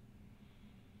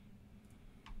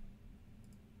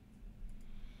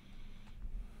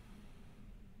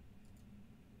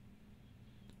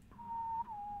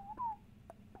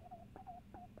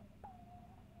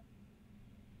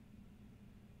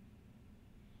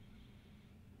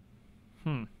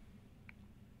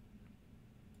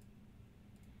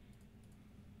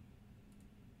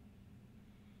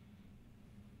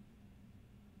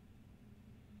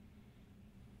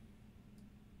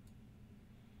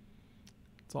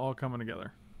 It's all coming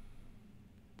together.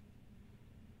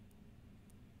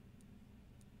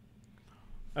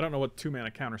 I don't know what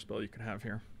 2-mana counterspell you could have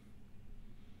here.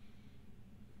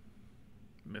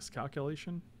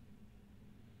 Miscalculation?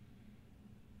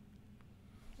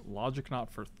 Logic Knot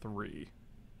for 3.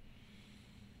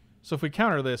 So if we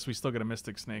counter this, we still get a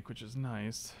Mystic Snake, which is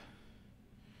nice.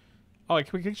 Oh,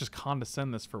 we can just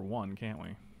condescend this for 1, can't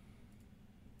we?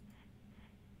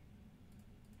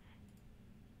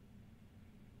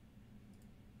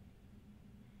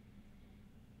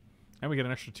 And we get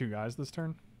an extra 2 guys this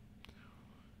turn.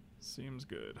 Seems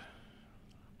good.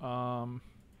 Bottom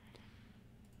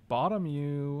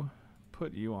you,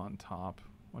 put you on top.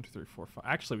 1, 2, 3, 4, 5.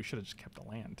 Actually, we should have just kept the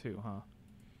land too, huh?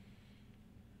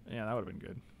 Yeah, that would have been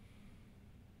good.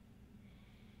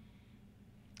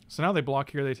 So now they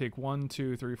block here. They take 1,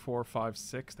 2, 3, 4, 5,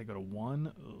 6. They go to 1.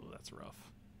 Ugh, that's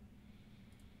rough.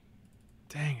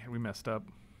 Dang it, we messed up.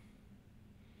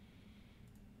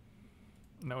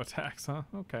 No attacks, huh?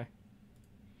 Okay.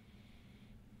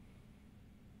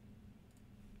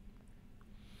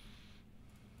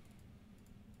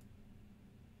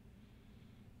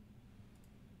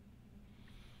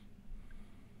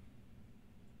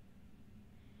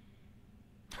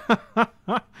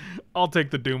 I'll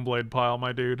take the Doomblade pile,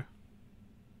 my dude.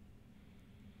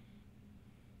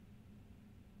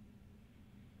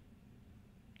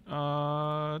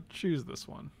 Choose this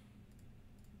one.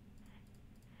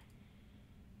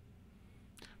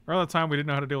 Around the time we didn't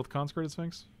know how to deal with Consecrated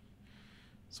Sphinx.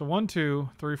 So 1, 2,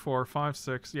 3, 4, 5,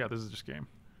 6. Yeah, this is just game.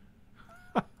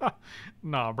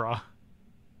 Nah, brah.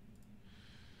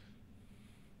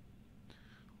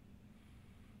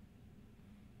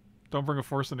 Don't bring a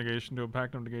Force of Negation to a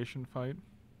Pact of Negation fight.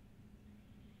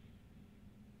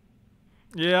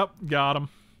 Yep, got him.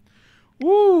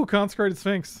 Woo, Consecrated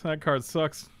Sphinx. That card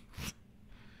sucks.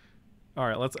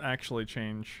 Alright, let's actually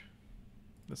change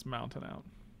this mountain out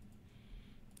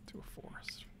to a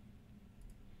forest.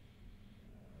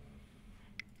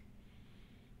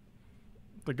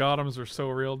 The Gothams are so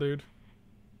real, dude.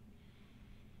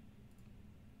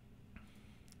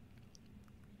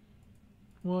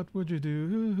 What would you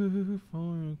do for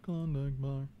a Klondike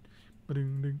bar?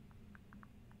 Ba-ding-ding.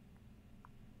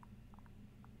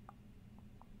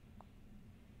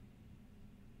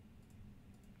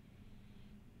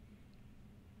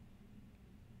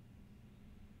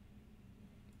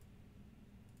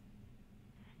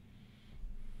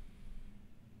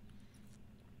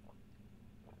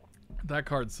 That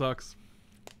card sucks.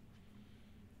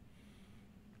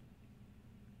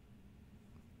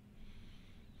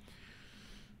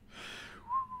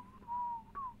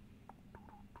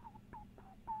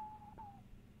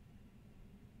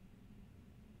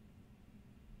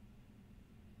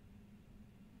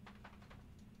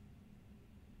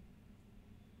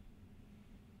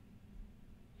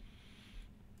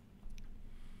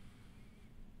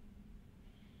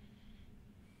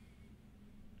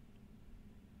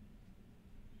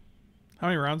 How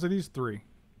many rounds are these? 3.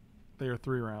 They are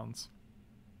 3 rounds.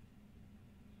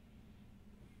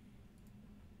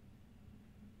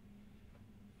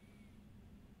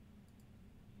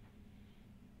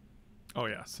 Oh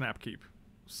yeah, snap keep.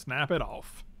 Snap it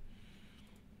off.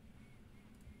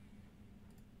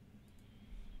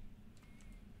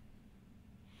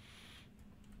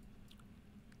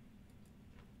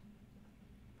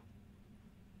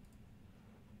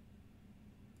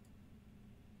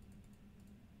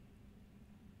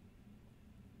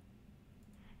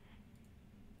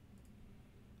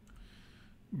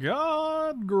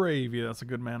 God gravy. That's a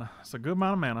good mana. That's a good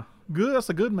amount of mana. Good. That's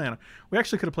a good mana. We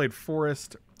actually could have played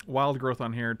Forest, Wild Growth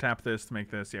on here. Tap this to make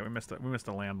this. Yeah, we missed it. We missed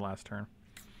a land last turn.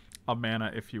 A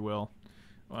mana, if you will.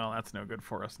 Well, that's no good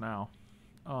for us now.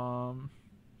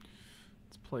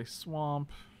 Let's play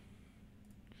Swamp.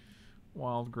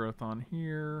 Wild Growth on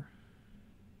here.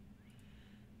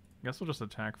 I guess we'll just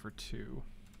attack for 2.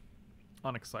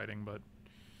 Unexciting, but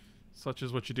such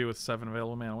is what you do with 7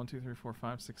 available mana. 1, 2, 3, 4,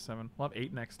 5, 6, 7. We'll have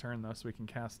 8 next turn, though, so we can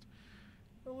cast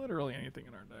literally anything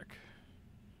in our deck.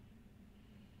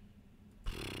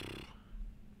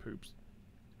 Poops.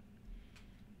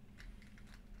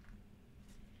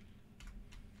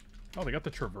 Oh, they got the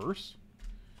Traverse?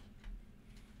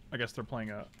 I guess they're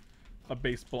playing a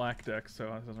base black deck, so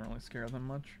that doesn't really scare them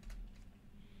much.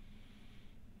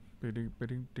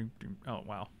 Oh,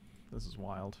 wow. This is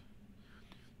wild.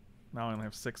 Now I only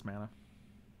have 6 mana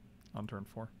on turn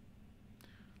 4.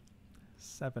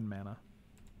 7 mana.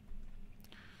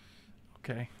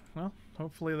 Okay, well,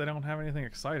 hopefully they don't have anything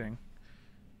exciting.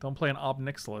 Don't play an Ob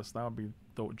Nixilis. That would be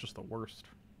just the worst.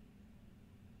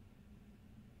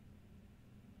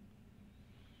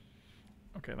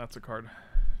 Okay, that's a card.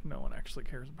 no one actually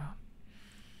cares about.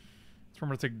 Let's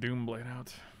remember to take Doomblade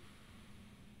out.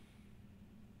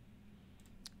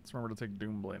 Let's remember to take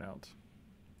Doomblade out.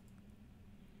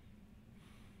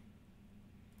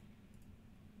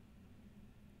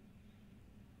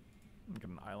 Get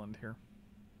an island here.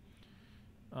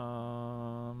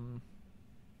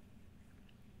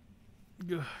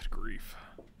 Good grief.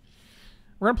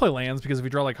 We're gonna play lands because if we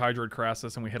draw like Hydroid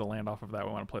Crassus and we hit a land off of that,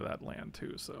 we want to play that land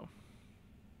too. So.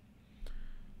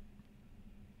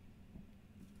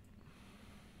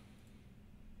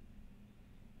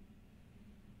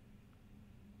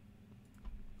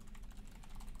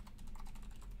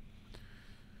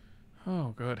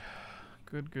 Oh, good.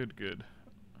 Good, good, good.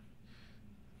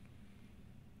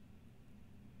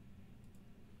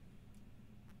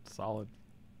 Solid.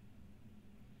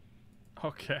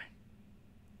 Okay.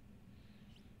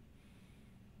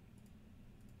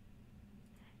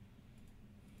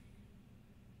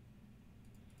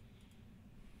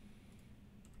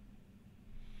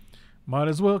 Might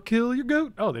as well kill your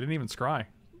goat. Oh, they didn't even scry.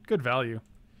 Good value.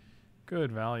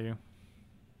 Good value.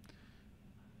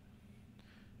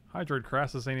 Hydroid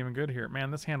Crassus ain't even good here.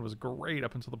 Man, this hand was great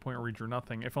up until the point where we drew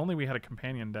nothing. If only we had a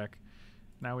companion deck.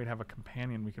 Now we'd have a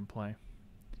companion we can play.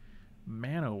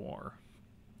 Manowar.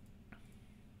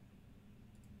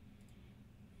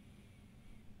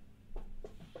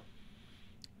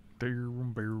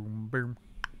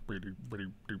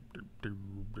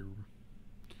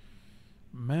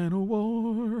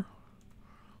 Manowar.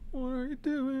 What are you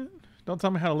doing? Don't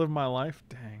tell me how to live my life.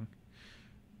 Dang.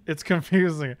 It's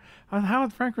confusing. How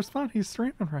would Frank respond? He's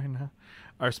streaming right now.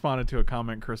 I responded to a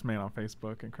comment Chris made on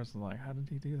Facebook, and Chris was like, how did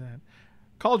he do that?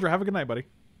 Cauldra, have a good night, buddy.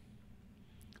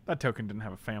 That token didn't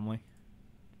have a family.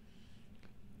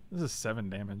 This is 7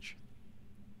 damage.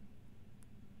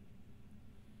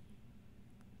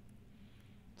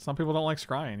 Some people don't like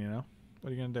scrying, you know?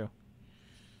 What are you going to do?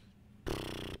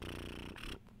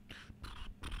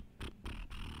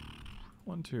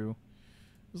 1, 2.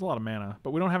 There's a lot of mana,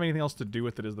 but we don't have anything else to do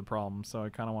with it is the problem, so I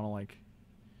kind of want to, like,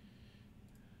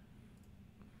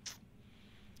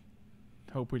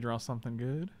 hope we draw something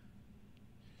good.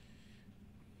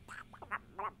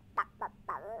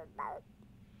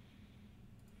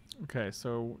 Okay,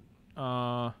 so,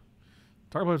 target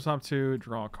player top 2,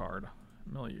 draw a card.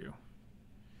 Milieu.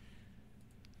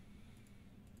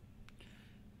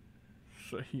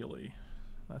 Sahili.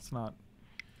 That's not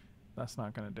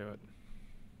going to do it.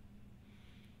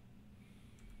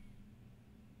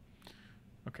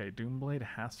 Okay, Doomblade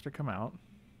has to come out.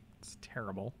 It's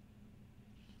terrible.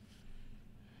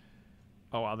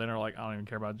 Oh, wow, then they're like, I don't even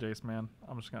care about Jace, man.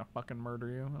 I'm just going to fucking murder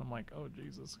you. And I'm like, oh,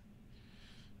 Jesus.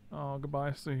 Oh,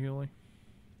 goodbye, Sahili.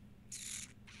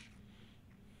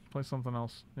 Play something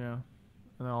else, yeah. And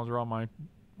then I'll draw my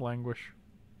Languish.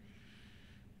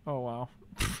 Oh, wow.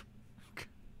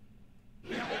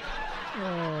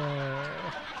 Oh.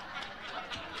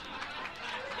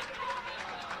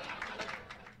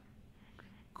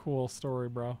 Cool story,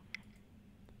 bro.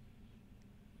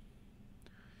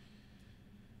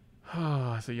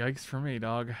 Oh, it's a yikes for me,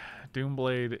 dog.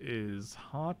 Doomblade is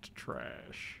hot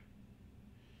trash.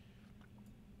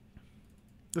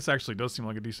 This actually does seem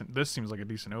like a decent... This seems like a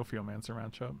decent Ophiomancer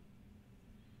matchup.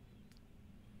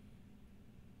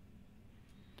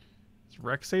 Is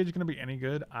Rex Sage going to be any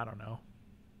good? I don't know.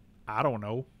 I don't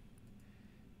know.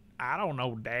 I don't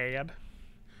know, Dad.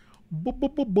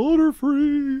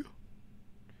 Butterfree.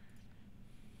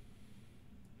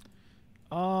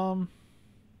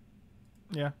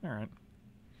 Yeah, alright.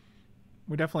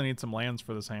 We definitely need some lands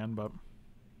for this hand, but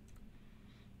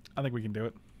I think we can do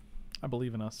it. I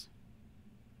believe in us.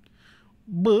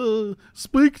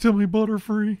 Speak to me,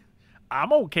 Butterfree.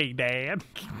 I'm okay, Dad.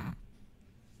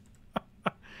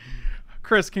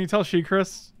 Chris, can you tell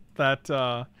Chris that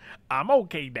I'm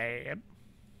okay, Dad?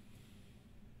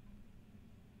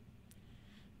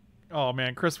 Oh,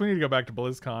 man. Chris, we need to go back to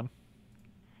BlizzCon.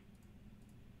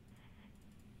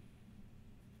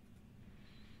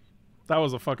 That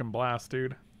was a fucking blast,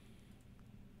 dude.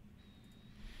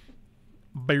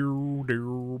 Why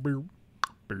do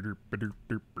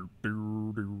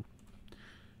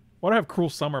I have Cruel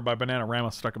Summer by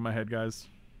Bananarama stuck in my head, guys?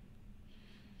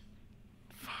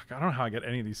 Fuck, I don't know how I get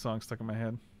any of these songs stuck in my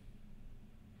head.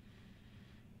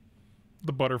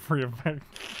 The Butterfree effect.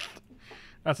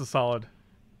 That's a solid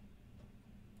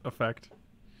effect.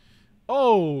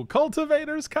 Oh,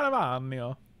 Cultivator's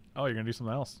Caravanio. Oh, you're gonna do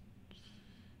something else.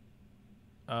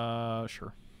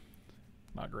 Sure.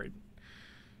 Not great.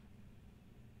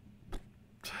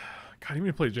 God, even if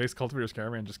you play Jace, Cultivator's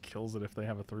Caravan just kills it if they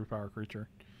have a 3-power creature.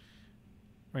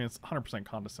 I mean, it's 100%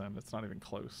 Condescend. It's not even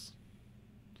close.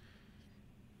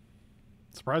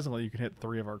 Surprisingly, you can hit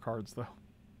 3 of our cards, though.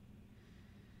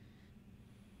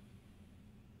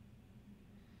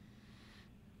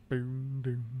 Boom,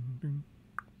 doom, doom.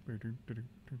 Boom, doom, doom,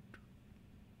 doom.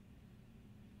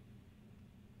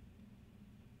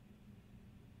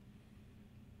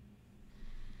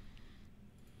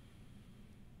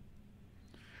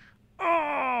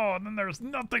 Oh, and then there's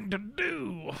nothing to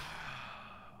do.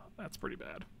 That's pretty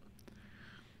bad.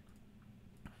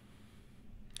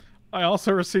 I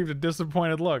also received a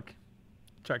disappointed look.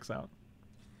 Checks out.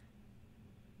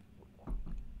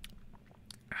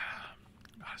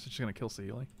 God, is it just gonna kill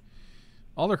Sealy?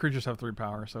 All their creatures have 3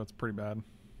 power, so it's pretty bad.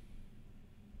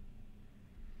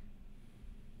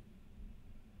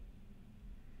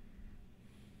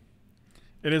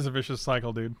 It is a vicious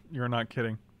cycle, dude. You're not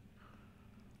kidding.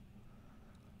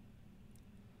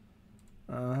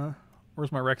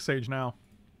 Where's my Rex Sage now?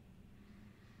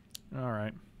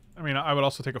 Alright. I mean, I would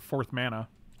also take a 4th mana.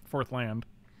 4th land.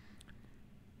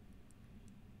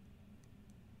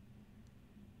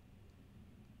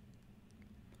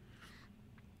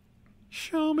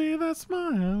 Show me that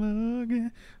smile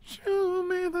again. Show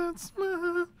me that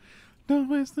smile. Don't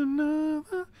waste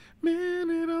another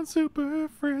minute on Super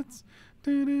Fritz.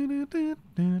 Do, do, do, do,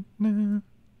 do, do.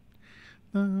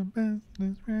 The best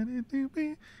is ready to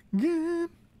begin.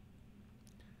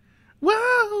 Whoa,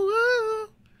 whoa.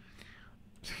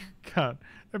 God,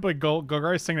 I play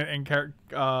Golgari singing it in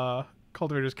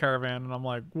Cultivator's Caravan, and I'm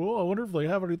like, whoa, I wonder if they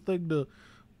have anything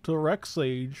to Rex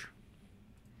Sage.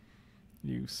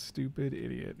 You stupid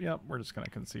idiot. Yep, we're just gonna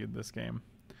concede this game.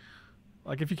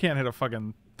 Like, if you can't hit a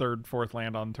fucking 3rd, 4th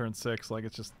land on turn 6, like,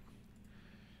 it's just...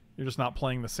 You're just not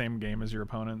playing the same game as your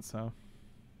opponent, so...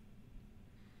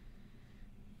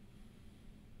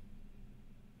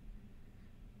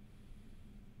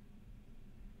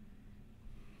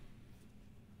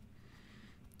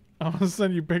 I'm gonna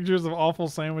send you pictures of awful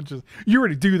sandwiches. You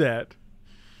already do that.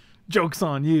 Joke's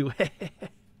on you.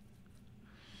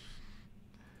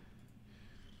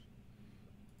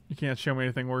 You can't show me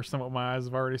anything worse than what my eyes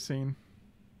have already seen.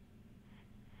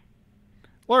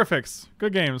 Lorifix,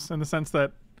 good games in the sense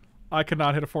that I could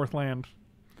not hit a 4th land.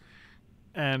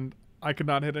 And I could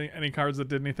not hit any cards that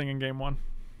did anything in game 1.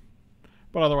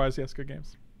 But otherwise, yes, good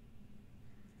games.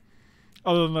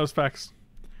 Other than those facts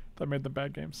that made them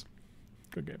bad games.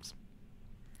 Good games.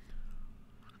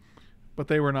 But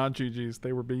they were not GGs.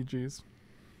 They were BGs.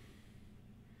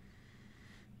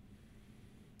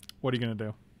 What are you going to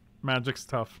do? Magic's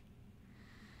tough.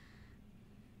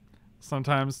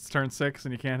 Sometimes it's turn 6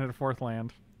 and you can't hit a 4th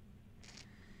land.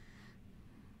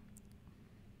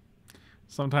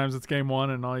 Sometimes it's game 1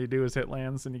 and all you do is hit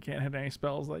lands and you can't hit any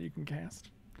spells that you can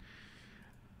cast.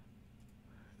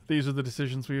 These are the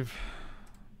decisions we've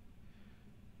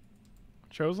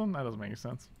chosen? That doesn't make any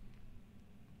sense.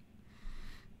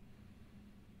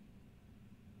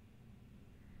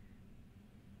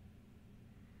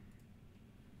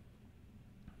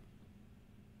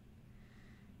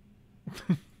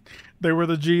 They were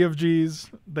the G of Gs.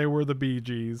 They were the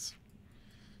BGs.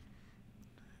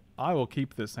 I will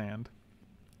keep this hand.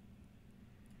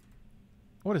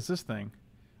 What is this thing?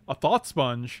 A Thought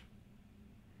Sponge.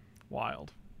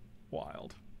 Wild.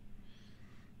 Wild.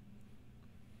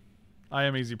 I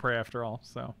am easy prey after all,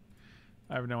 so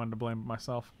I have no one to blame but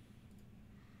myself.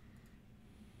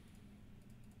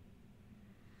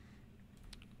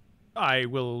 I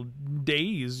will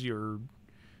daze your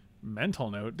mental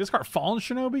note. Discard Fallen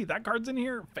Shinobi? That card's in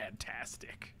here?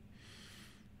 Fantastic.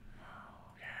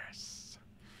 Yes.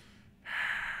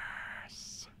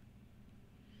 Yes.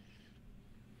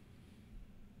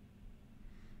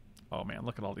 Oh man,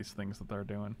 look at all these things that they're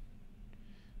doing.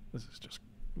 This is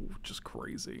just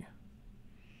crazy.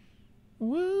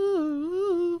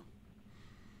 Woo!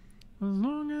 As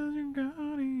long as you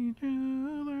got each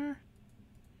other.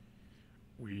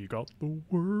 We got the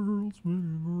world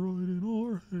spinning right in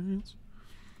our hands.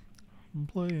 I'm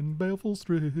playing Baleful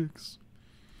Strix.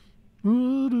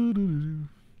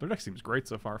 Their deck seems great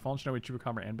so far. Fallen Shinobi,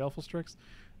 Chupacabra, and Baleful Strix.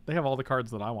 They have all the cards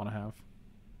that I want to have.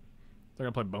 They're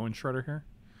going to play Bone Shredder here.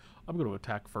 I'm going to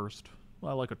attack first.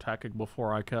 I like attacking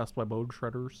before I cast my Bone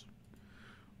Shredders.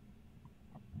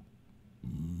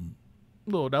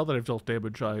 No, now that I've dealt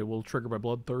damage, I will trigger my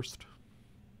Bloodthirst.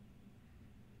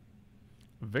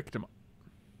 Victim.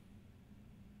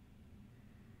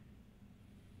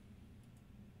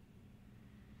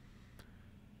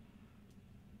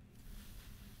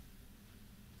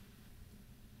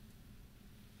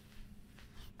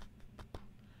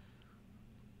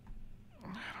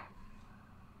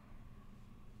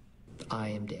 I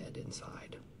am dead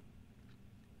inside.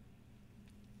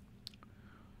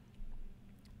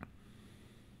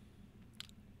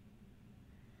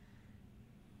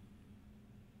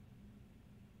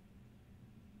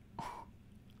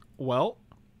 Well,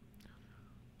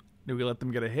 do we let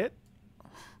them get a hit?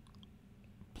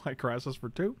 Play Crisis for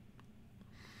 2.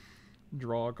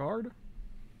 Draw a card.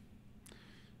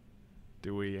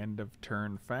 Do we end of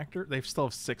turn factor? They still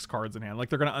have 6 cards in hand. Like,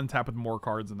 they're going to untap with more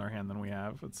cards in their hand than we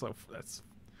have. That's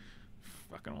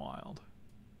fucking wild.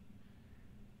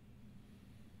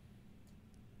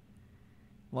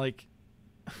 Like,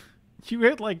 you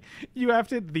have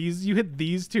to hit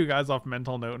these 2 guys off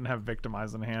Mental Note and have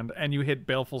Victimize in hand, and you hit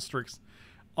Baleful Strix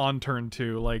on turn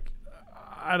 2. Like,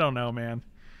 I don't know, man.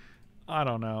 I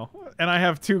don't know. And I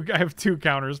have two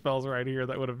counter spells right here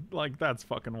that would have, like, that's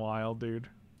fucking wild, dude.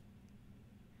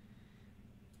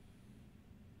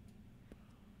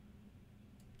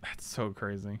 That's so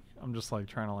crazy. I'm just like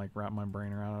trying to like wrap my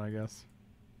brain around it, I guess.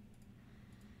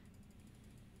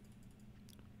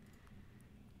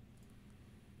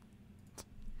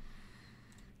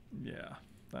 Yeah,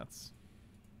 that's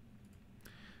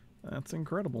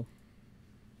incredible.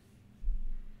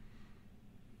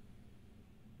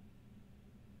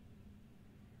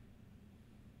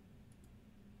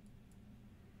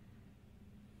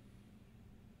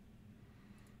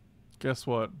 Guess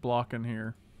what? Blocking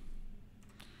here.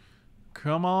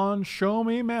 Come on, show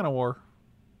me Manowar.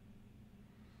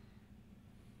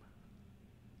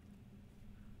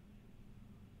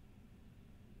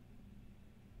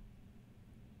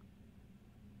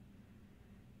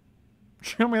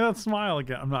 Show me that smile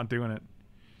again. I'm not doing it.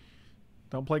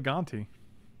 Don't play Gonti.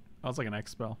 Oh, it's like an X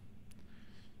spell.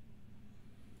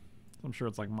 I'm sure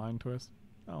it's like Mind Twist.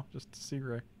 Oh, just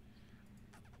Seagray.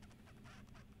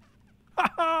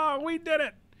 Haha, we did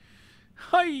it!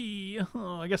 Hi!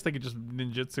 Oh, I guess they could just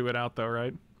ninjutsu it out though,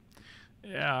 right?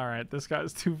 Yeah, alright. This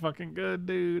guy's too fucking good,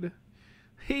 dude.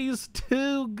 He's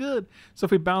too good. So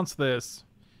if we bounce this,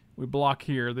 we block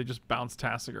here, they just bounce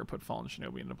Tasigur, put Fallen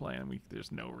Shinobi into play, and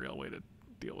there's no real way to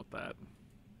deal with that.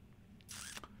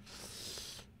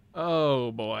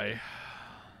 Oh boy.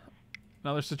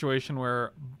 Another situation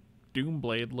where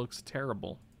Doomblade looks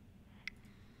terrible.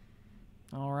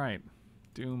 Alright.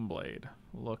 Doomblade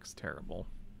looks terrible.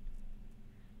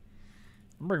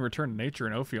 I'm bringing Return to Nature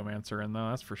and Ophiomancer in, though,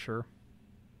 that's for sure.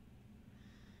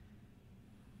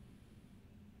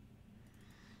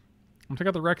 I'm taking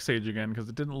out the Rex Sage again, because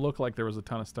it didn't look like there was a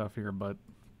ton of stuff here, but...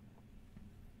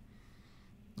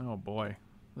 Oh boy.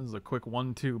 This is a quick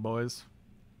 1-2, boys.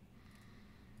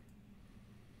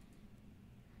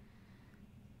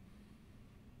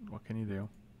 What can you do?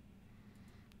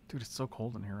 Dude, it's so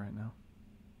cold in here right now.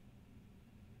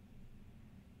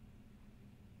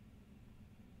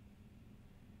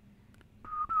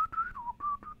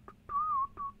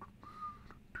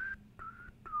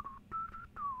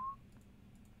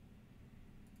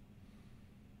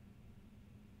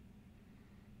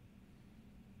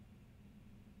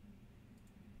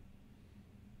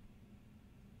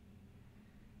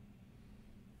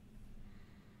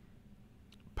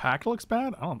 Pack looks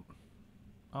bad? I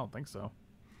don't think so.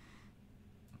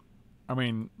 I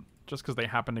mean, just because they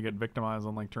happen to get victimized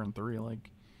on like turn 3, like,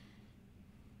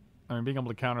 I mean, being able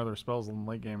to counter their spells in the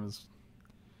late game is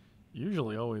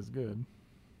usually always good.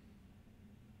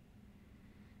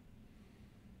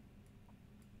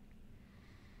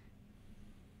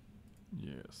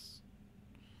 Yes.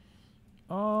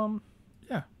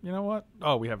 Yeah, you know what?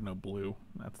 Oh, we have no blue.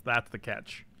 That's the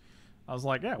catch. I was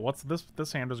like, yeah, what's this?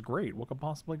 This hand is great. What could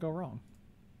possibly go wrong?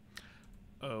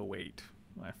 Oh, wait.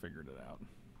 I figured it out.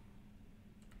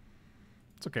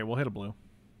 It's okay. We'll hit a blue.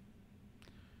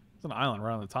 It's an island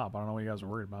right on the top. I don't know what you guys are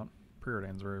worried about.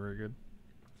 Preordain's very, very good.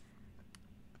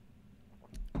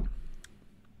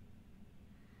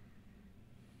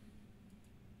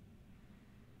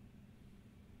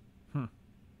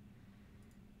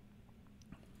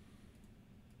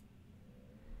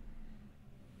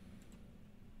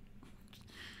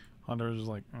 Hunter was just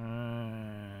like,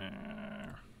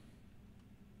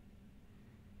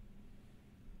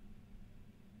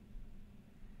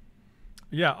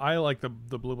 Yeah, I like the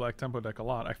blue-black tempo deck a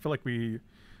lot. I feel like we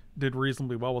did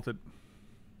reasonably well with it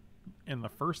in the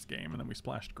first game, and then we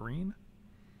splashed green.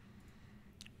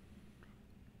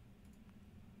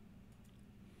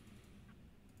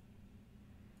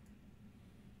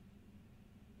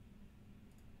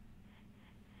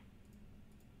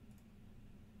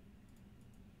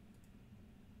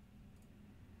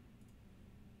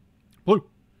 Blue.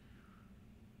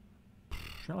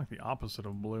 You're like the opposite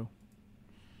of blue.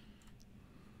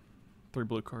 3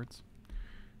 blue cards.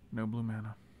 No blue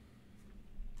mana.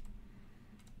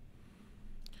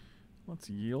 Let's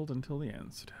yield until the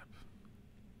end step.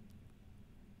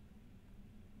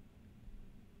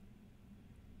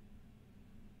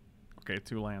 Okay,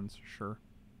 2 lands, sure.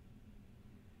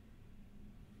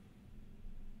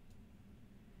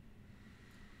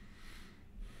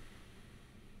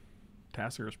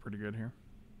 Tassier is pretty good here.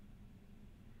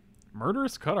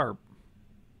 Murderous Cut are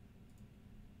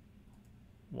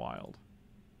wild.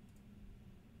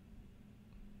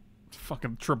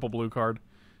 Fucking triple blue card.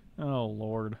 Oh,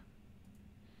 Lord.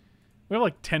 We have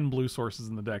like 10 blue sources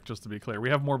in the deck, just to be clear. We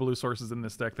have more blue sources in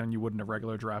this deck than you would in a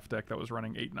regular draft deck that was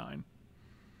running 8-9.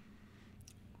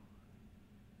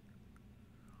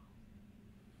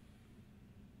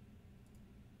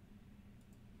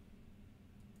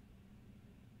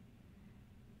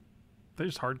 They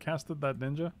just hard casted that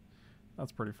ninja?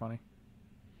 That's pretty funny.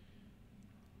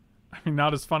 I mean,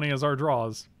 not as funny as our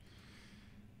draws.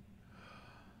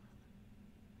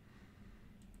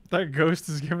 That ghost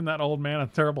is giving that old man a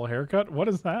terrible haircut? What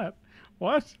is that?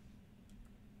 What?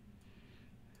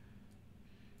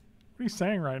 What are you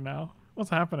saying right now?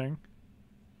 What's happening?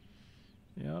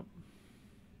 Yep.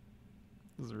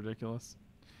 This is ridiculous.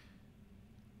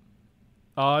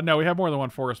 No, we have more than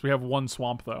one forest. We have one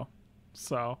swamp, though.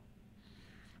 So...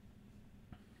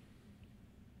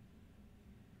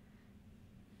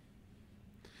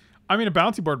 I mean, a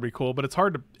bounty board would be cool, but it's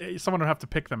hard to... Someone would have to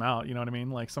pick them out, you know what I mean?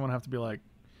 Like, someone would have to be like,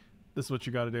 this is what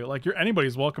you got to do. Like,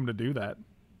 anybody's welcome to do that.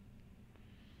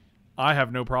 I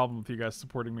have no problem with you guys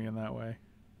supporting me in that way.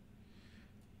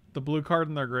 The blue card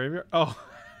in their graveyard? Oh.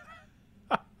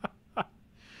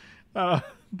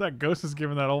 That ghost is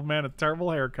giving that old man a terrible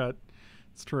haircut.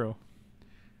 It's true.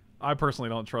 I personally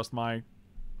don't trust my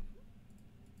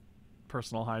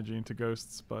personal hygiene to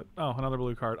ghosts, but oh, another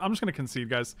blue card. I'm just gonna concede,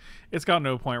 guys. It's got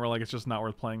no point where like it's just not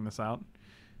worth playing this out.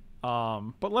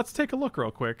 But let's take a look real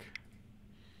quick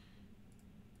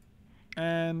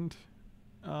and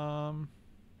turn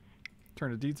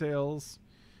to details,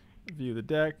 view the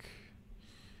deck.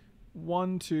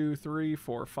 1 2 3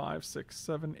 4 5 6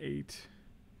 7 8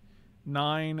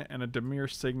 9 and a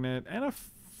Demir Signet and a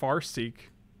Farseek.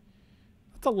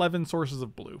 That's 11 sources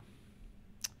of blue.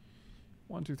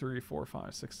 1 2 3 4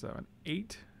 5 6 7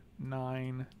 8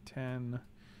 9 10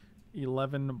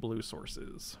 11 blue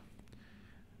sources.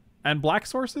 And black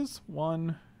sources?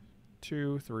 1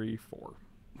 2 3 4.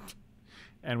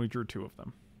 And we drew 2 of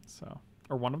them. So,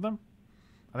 or 1 of them?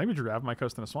 I think we drew Have My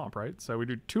Coast in a Swamp, right? So we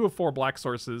do 2 of 4 black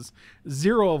sources,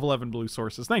 0 of 11 blue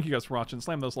sources. Thank you guys for watching.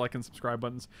 Slam those like and subscribe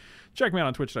buttons. Check me out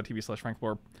on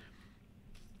twitch.tv/FrankLepore.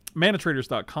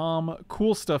 ManaTraders.com,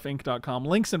 CoolStuffInc.com.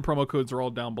 Links and promo codes are all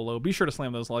down below. Be sure to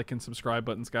slam those like and subscribe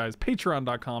buttons, guys.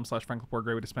 Patreon.com/FrankLepore.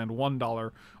 Great way to spend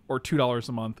 $1 or $2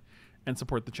 a month and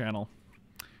support the channel.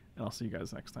 And I'll see you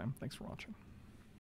guys next time. Thanks for watching.